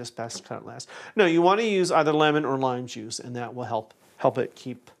simply just best to cut it last? No, you want to use either lemon or lime juice, and that will help it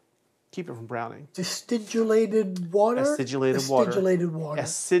keep it from browning. Acidulated water? Acidulated water. Acidulated water.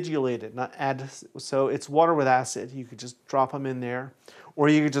 Acidulated, not add. So it's water with acid. You could just drop them in there, or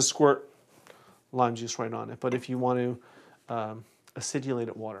you could just squirt lime juice right on it. But if you want to acidulate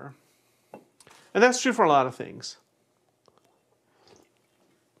it water. And that's true for a lot of things.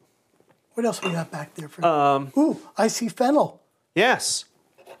 What else we got back there for you? Ooh, I see fennel. Yes.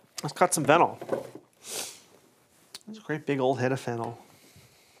 Let's cut some fennel. There's a great big old head of fennel.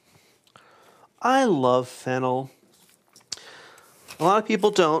 I love fennel. A lot of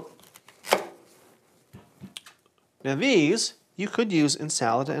people don't. Now these, you could use in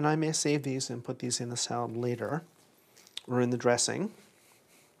salad, and I may save these and put these in the salad later, or in the dressing.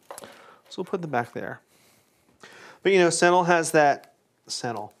 So we'll put them back there. But you know, fennel has that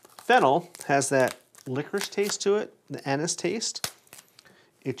licorice taste to it, the anise taste.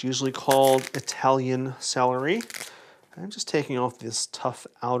 It's usually called Italian celery. I'm just taking off this tough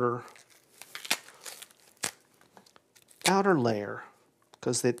outer layer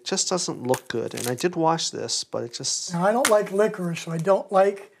because it just doesn't look good. And I did wash this, but it just... Now, I don't like licorice, so I don't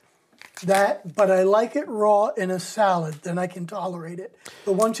like that, but I like it raw in a salad, then I can tolerate it.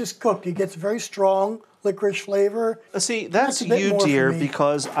 But once it's cooked, it gets very strong licorice flavor. See, that's you, dear,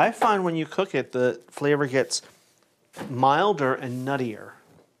 because I find when you cook it, the flavor gets milder and nuttier.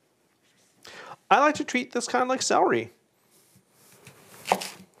 I like to treat this kind of like celery.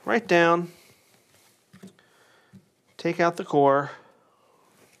 Right down. Take out the core.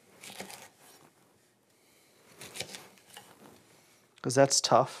 Because that's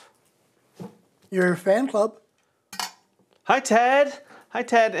tough. Your fan club. Hi, Ted. Hi,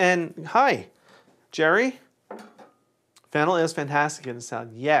 Ted, and hi, Jerry. Fennel is fantastic in the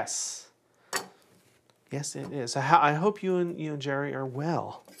salad. Yes. Yes, it is. I hope you and Jerry are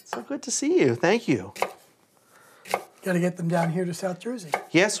well. So good to see you. Thank you. Got to get them down here to South Jersey.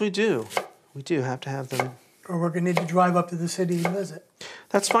 Yes, we do. We do have to have them. Or we're going to need to drive up to the city and visit.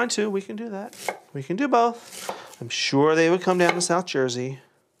 That's fine, too. We can do that. We can do both. I'm sure they would come down to South Jersey.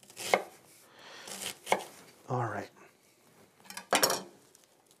 All right.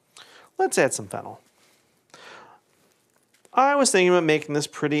 Let's add some fennel. I was thinking about making this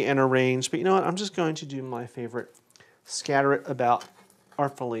pretty and arranged, but you know what? I'm just going to do my favorite. Scatter it about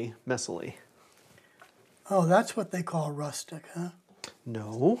artfully, messily. Oh, that's what they call rustic, huh?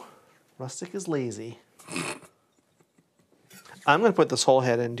 No. Rustic is lazy. I'm going to put this whole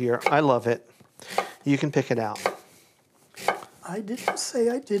head in, dear. I love it. You can pick it out. I didn't say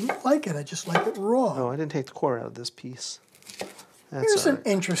I didn't like it. I just like it raw. Oh, I didn't take the core out of this piece. Here's an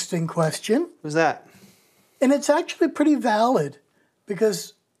interesting question. Who's that? And it's actually pretty valid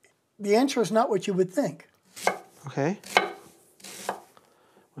because the answer is not what you would think. Okay.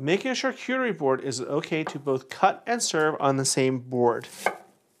 When making a charcuterie board, is it okay to both cut and serve on the same board?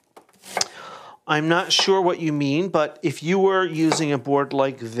 I'm not sure what you mean, but if you were using a board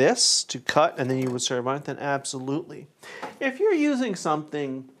like this to cut and then you would serve on it, then absolutely. If you're using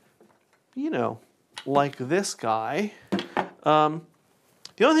something, you know, like this guy, the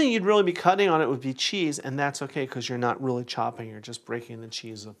only thing you'd really be cutting on it would be cheese, and that's okay because you're not really chopping, you're just breaking the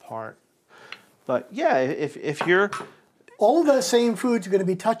cheese apart. But yeah, if you're... All of that same food's going to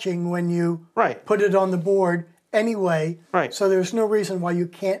be touching when you put it on the board anyway. Right. So there's no reason why you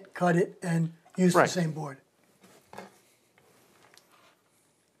can't cut it and use the same board.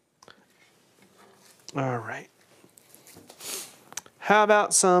 All right. How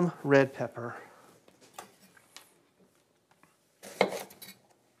about some red pepper?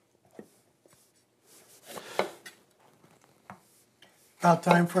 About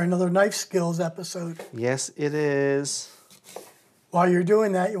time for another knife skills episode. Yes, it is. While you're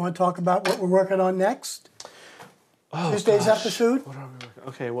doing that, you want to talk about what we're working on next? Oh, Tuesday's episode?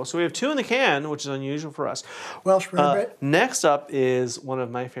 Okay, well, so we have 2 in the can, which is unusual for us. Welsh rabbit. Next up is one of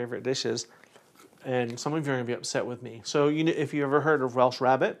my favorite dishes, and some of you are going to be upset with me. So if you ever heard of Welsh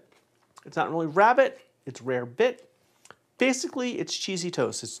rabbit, it's not really rabbit, it's rare bit. Basically, it's cheesy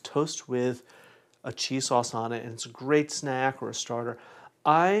toast. It's toast with a cheese sauce on it, and it's a great snack or a starter.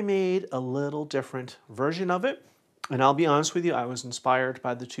 I made a little different version of it, and I'll be honest with you, I was inspired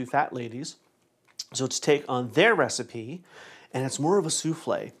by the 2 fat ladies. So to take on their recipe, and it's more of a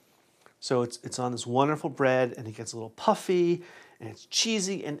souffle. So it's on this wonderful bread, and it gets a little puffy, and it's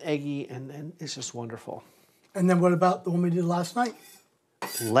cheesy and eggy, and it's just wonderful. And then what about the one we did last night?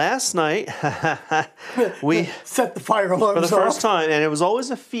 Last night, we set the fire alarms for the first time, and it was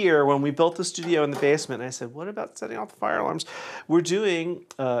always a fear when we built the studio in the basement. And I said, what about setting off the fire alarms? We're doing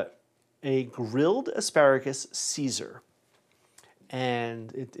a grilled asparagus Caesar.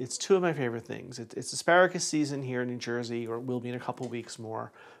 And it's 2 of my favorite things. It's asparagus season here in New Jersey, or it will be in a couple weeks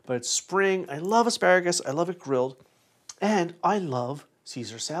more. But it's spring. I love asparagus. I love it grilled. And I love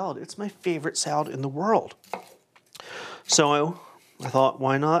Caesar salad. It's my favorite salad in the world. So I thought,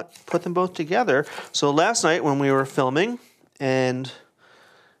 why not put them both together? So last night when we were filming and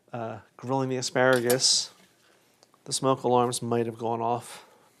grilling the asparagus, the smoke alarms might have gone off.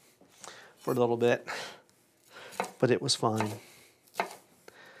 for a little bit, but it was fine.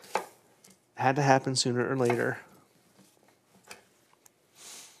 Had to happen sooner or later.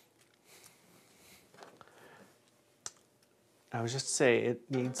 I was just to say it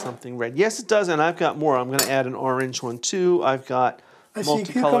needs something red. Yes, it does, and I've got more. I'm going to add an orange one too. I've got I see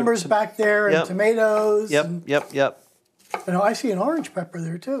cucumbers back there and tomatoes. Yep, and, yep. You know, I see an orange pepper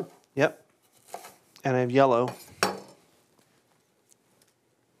there too. Yep, and I have yellow.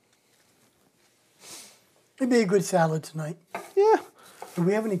 It'd be a good salad tonight. Yeah. Do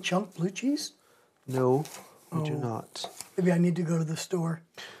we have any chunk blue cheese? No, we do not. Maybe I need to go to the store.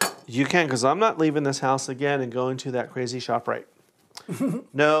 You can, because I'm not leaving this house again and going to that crazy ShopRite.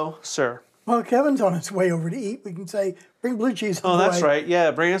 No, sir. Well, Kevin's on his way over to eat. We can say, bring blue cheese. Oh, that's right.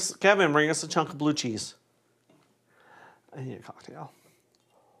 Yeah, Kevin, bring us a chunk of blue cheese. I need a cocktail.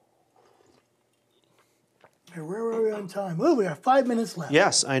 Hey, where are we on time? Oh, we have 5 minutes left.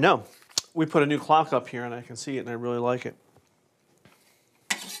 Yes, I know. We put a new clock up here, and I can see it, and I really like it.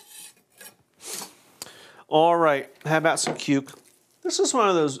 All right, how about some cuke? This is one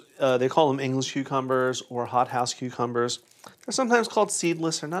of those, they call them English cucumbers or hothouse cucumbers. They're sometimes called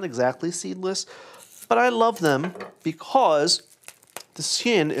seedless. They're not exactly seedless, but I love them because the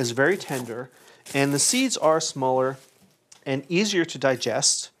skin is very tender, and the seeds are smaller and easier to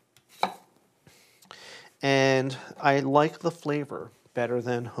digest. And I like the flavor better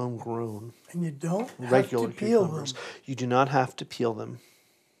than homegrown. And you don't regular have to peel cucumbers. them. You do not have to peel them.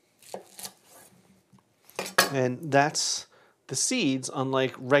 And that's the seeds,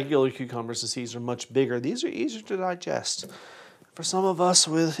 unlike regular cucumbers, the seeds are much bigger. These are easier to digest. For some of us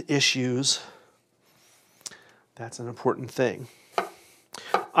with issues, that's an important thing.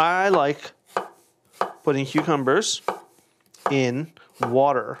 I like putting cucumbers in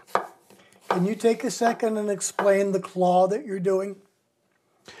water. Can you take a second and explain the claw that you're doing?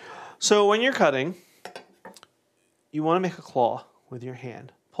 So when you're cutting, you want to make a claw with your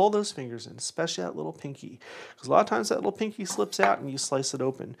hand. Pull those fingers in, especially that little pinky, because a lot of times that little pinky slips out and you slice it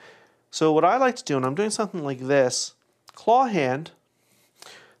open. So what I like to do, and I'm doing something like this, claw hand,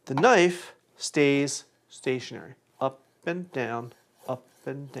 the knife stays stationary, up and down, up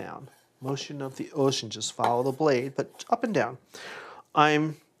and down. Motion of the ocean, just follow the blade, but up and down.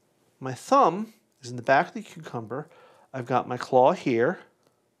 My thumb is in the back of the cucumber. I've got my claw here,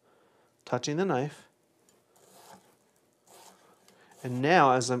 touching the knife. And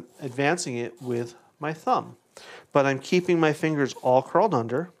now, as I'm advancing it with my thumb, but I'm keeping my fingers all curled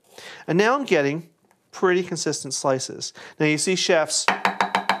under. And now I'm getting pretty consistent slices. Now you see chefs,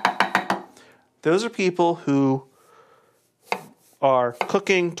 those are people who are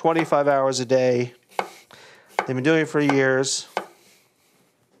cooking 25 hours a day. They've been doing it for years.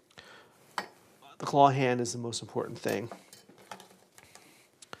 The claw hand is the most important thing.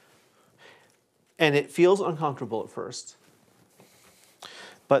 And it feels uncomfortable at first,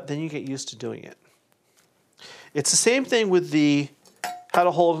 but then you get used to doing it. It's the same thing with the how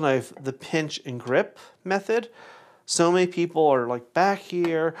to hold a knife, the pinch and grip method. So many people are like, back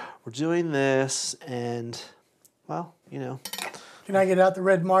here, we're doing this, and, well, you know. Can I get out the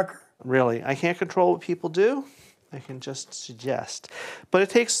red marker? Really, I can't control what people do. I can just suggest. But it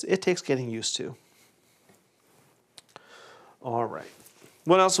takes getting used to. All right.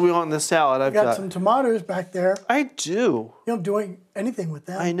 What else do we want in this salad? I've got some tomatoes back there. I do. You don't do anything with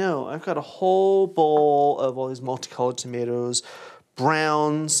them. I know. I've got a whole bowl of all these multicolored tomatoes,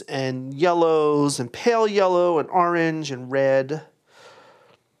 browns and yellows and pale yellow and orange and red.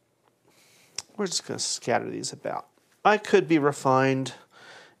 We're just going to scatter these about. I could be refined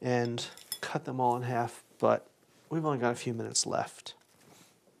and cut them all in half, but we've only got a few minutes left.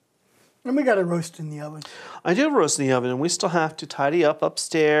 And we got to roast in the oven. I do roast in the oven, and we still have to tidy up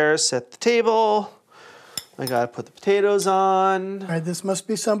upstairs, set the table. I got to put the potatoes on. All right, this must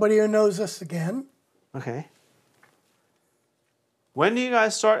be somebody who knows us again. Okay. When do you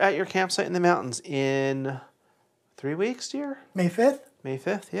guys start at your campsite in the mountains? In 3 weeks, dear? May 5th? May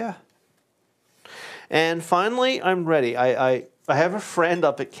 5th, yeah. And finally, I'm ready. I have a friend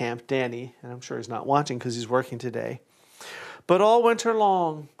up at camp, Danny, and I'm sure he's not watching because he's working today. But all winter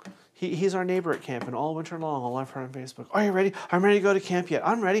long, he's our neighbor at camp, and all winter long, all I've heard on Facebook, are you ready? I'm ready to go to camp yet.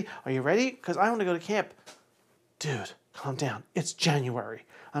 I'm ready. Are you ready? Because I want to go to camp. Dude, calm down. It's January.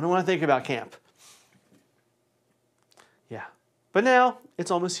 I don't want to think about camp. Yeah. But now,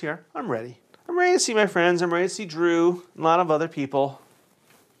 it's almost here. I'm ready. I'm ready to see my friends. I'm ready to see Drew, and a lot of other people.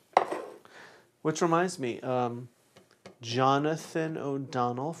 Which reminds me, Jonathan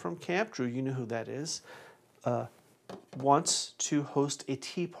O'Donnell from camp, Drew, you know who that is, wants to host a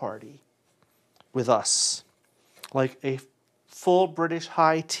tea party with us, like a full British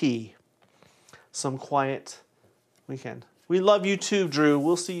high tea. some quiet weekend. We love you too, Drew.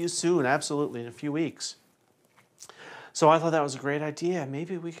 We'll see you soon, absolutely, in a few weeks. So I thought that was a great idea.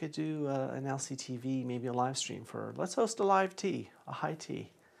 Maybe we could do an LCTV, maybe a live stream for, let's host a live tea, a high tea.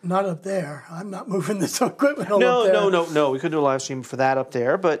 Not up there. I'm not moving this equipment up there. No. We could do a live stream for that up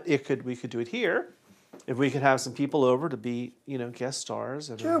there, but we could do it here. If we could have some people over to be, guest stars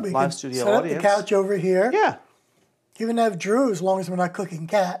and a live studio set audience. Up the couch over here. Yeah. Even have Drew as long as we're not cooking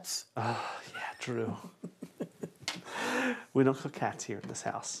cats. Yeah, Drew. We don't cook cats here in this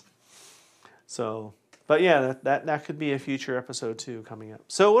house. So, but yeah, that could be a future episode too coming up.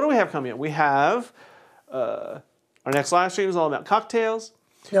 So what do we have coming up? We have our next live stream is all about cocktails.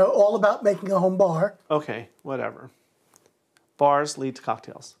 No, all about making a home bar. Okay, whatever. Bars lead to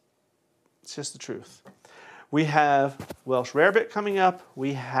cocktails. It's just the truth. We have Welsh Rarebit coming up.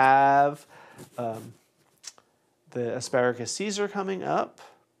 We have the Asparagus Caesar coming up.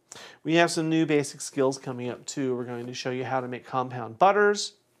 We have some new basic skills coming up too. We're going to show you how to make compound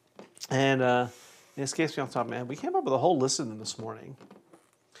butters. And it escapes me off the top of my head. We came up with a whole list of them this morning.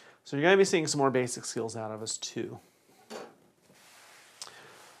 So you're going to be seeing some more basic skills out of us too.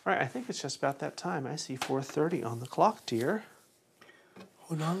 All right, I think it's just about that time. I see 4:30 on the clock, dear.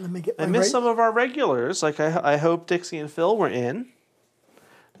 Hold on, let me get my... I missed some of our regulars. Like I hope Dixie and Phil were in.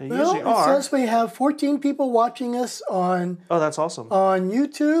 They usually are. It says we have 14 people watching us on... Oh, that's awesome. On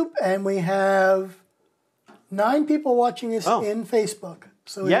YouTube, and we have 9 people watching us in Facebook.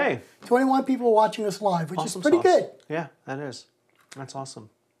 So we have 21 people watching us live, which awesome is pretty good. Yeah, that is. That's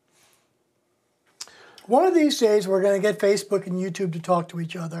awesome. One of these days, we're going to get Facebook and YouTube to talk to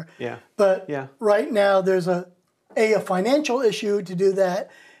each other. Yeah. But right now, there's a financial issue to do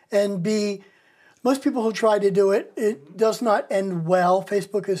that, and B, most people who try to do it, it does not end well.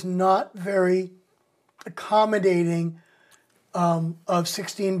 Facebook is not very accommodating of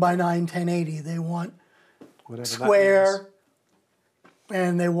 16 by 9 1080. They want whatever square,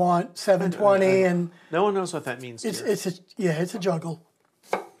 and they want 720, and no one knows what that means. It's a juggle.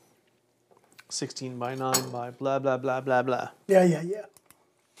 16 by 9 by blah, blah, blah, blah, blah. Yeah.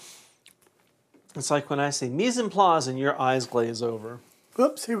 It's like when I say mise en place and your eyes glaze over.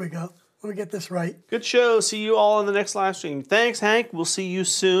 Oops, here we go. Let me get this right. Good show. See you all in the next live stream. Thanks, Hank. We'll see you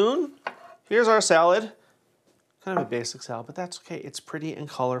soon. Here's our salad. Kind of a basic salad, but that's okay. It's pretty and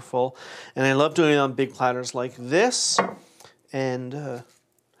colorful. And I love doing it on big platters like this. And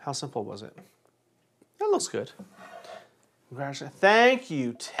how simple was it? That looks good. Congratulations. Thank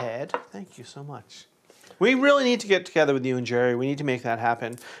you, Ted. Thank you so much. We really need to get together with you and Jerry. We need to make that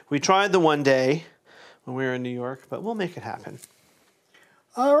happen. We tried the one day when we were in New York, but we'll make it happen.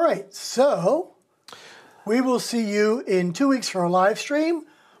 All right. So we will see you in 2 weeks for a live stream.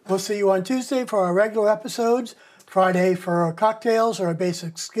 We'll see you on Tuesday for our regular episodes, Friday for our cocktails or a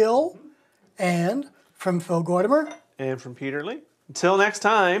basic skill, and from Phil Gordimer. And from Peter Lee. Until next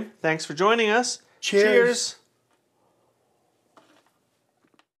time, thanks for joining us. Cheers.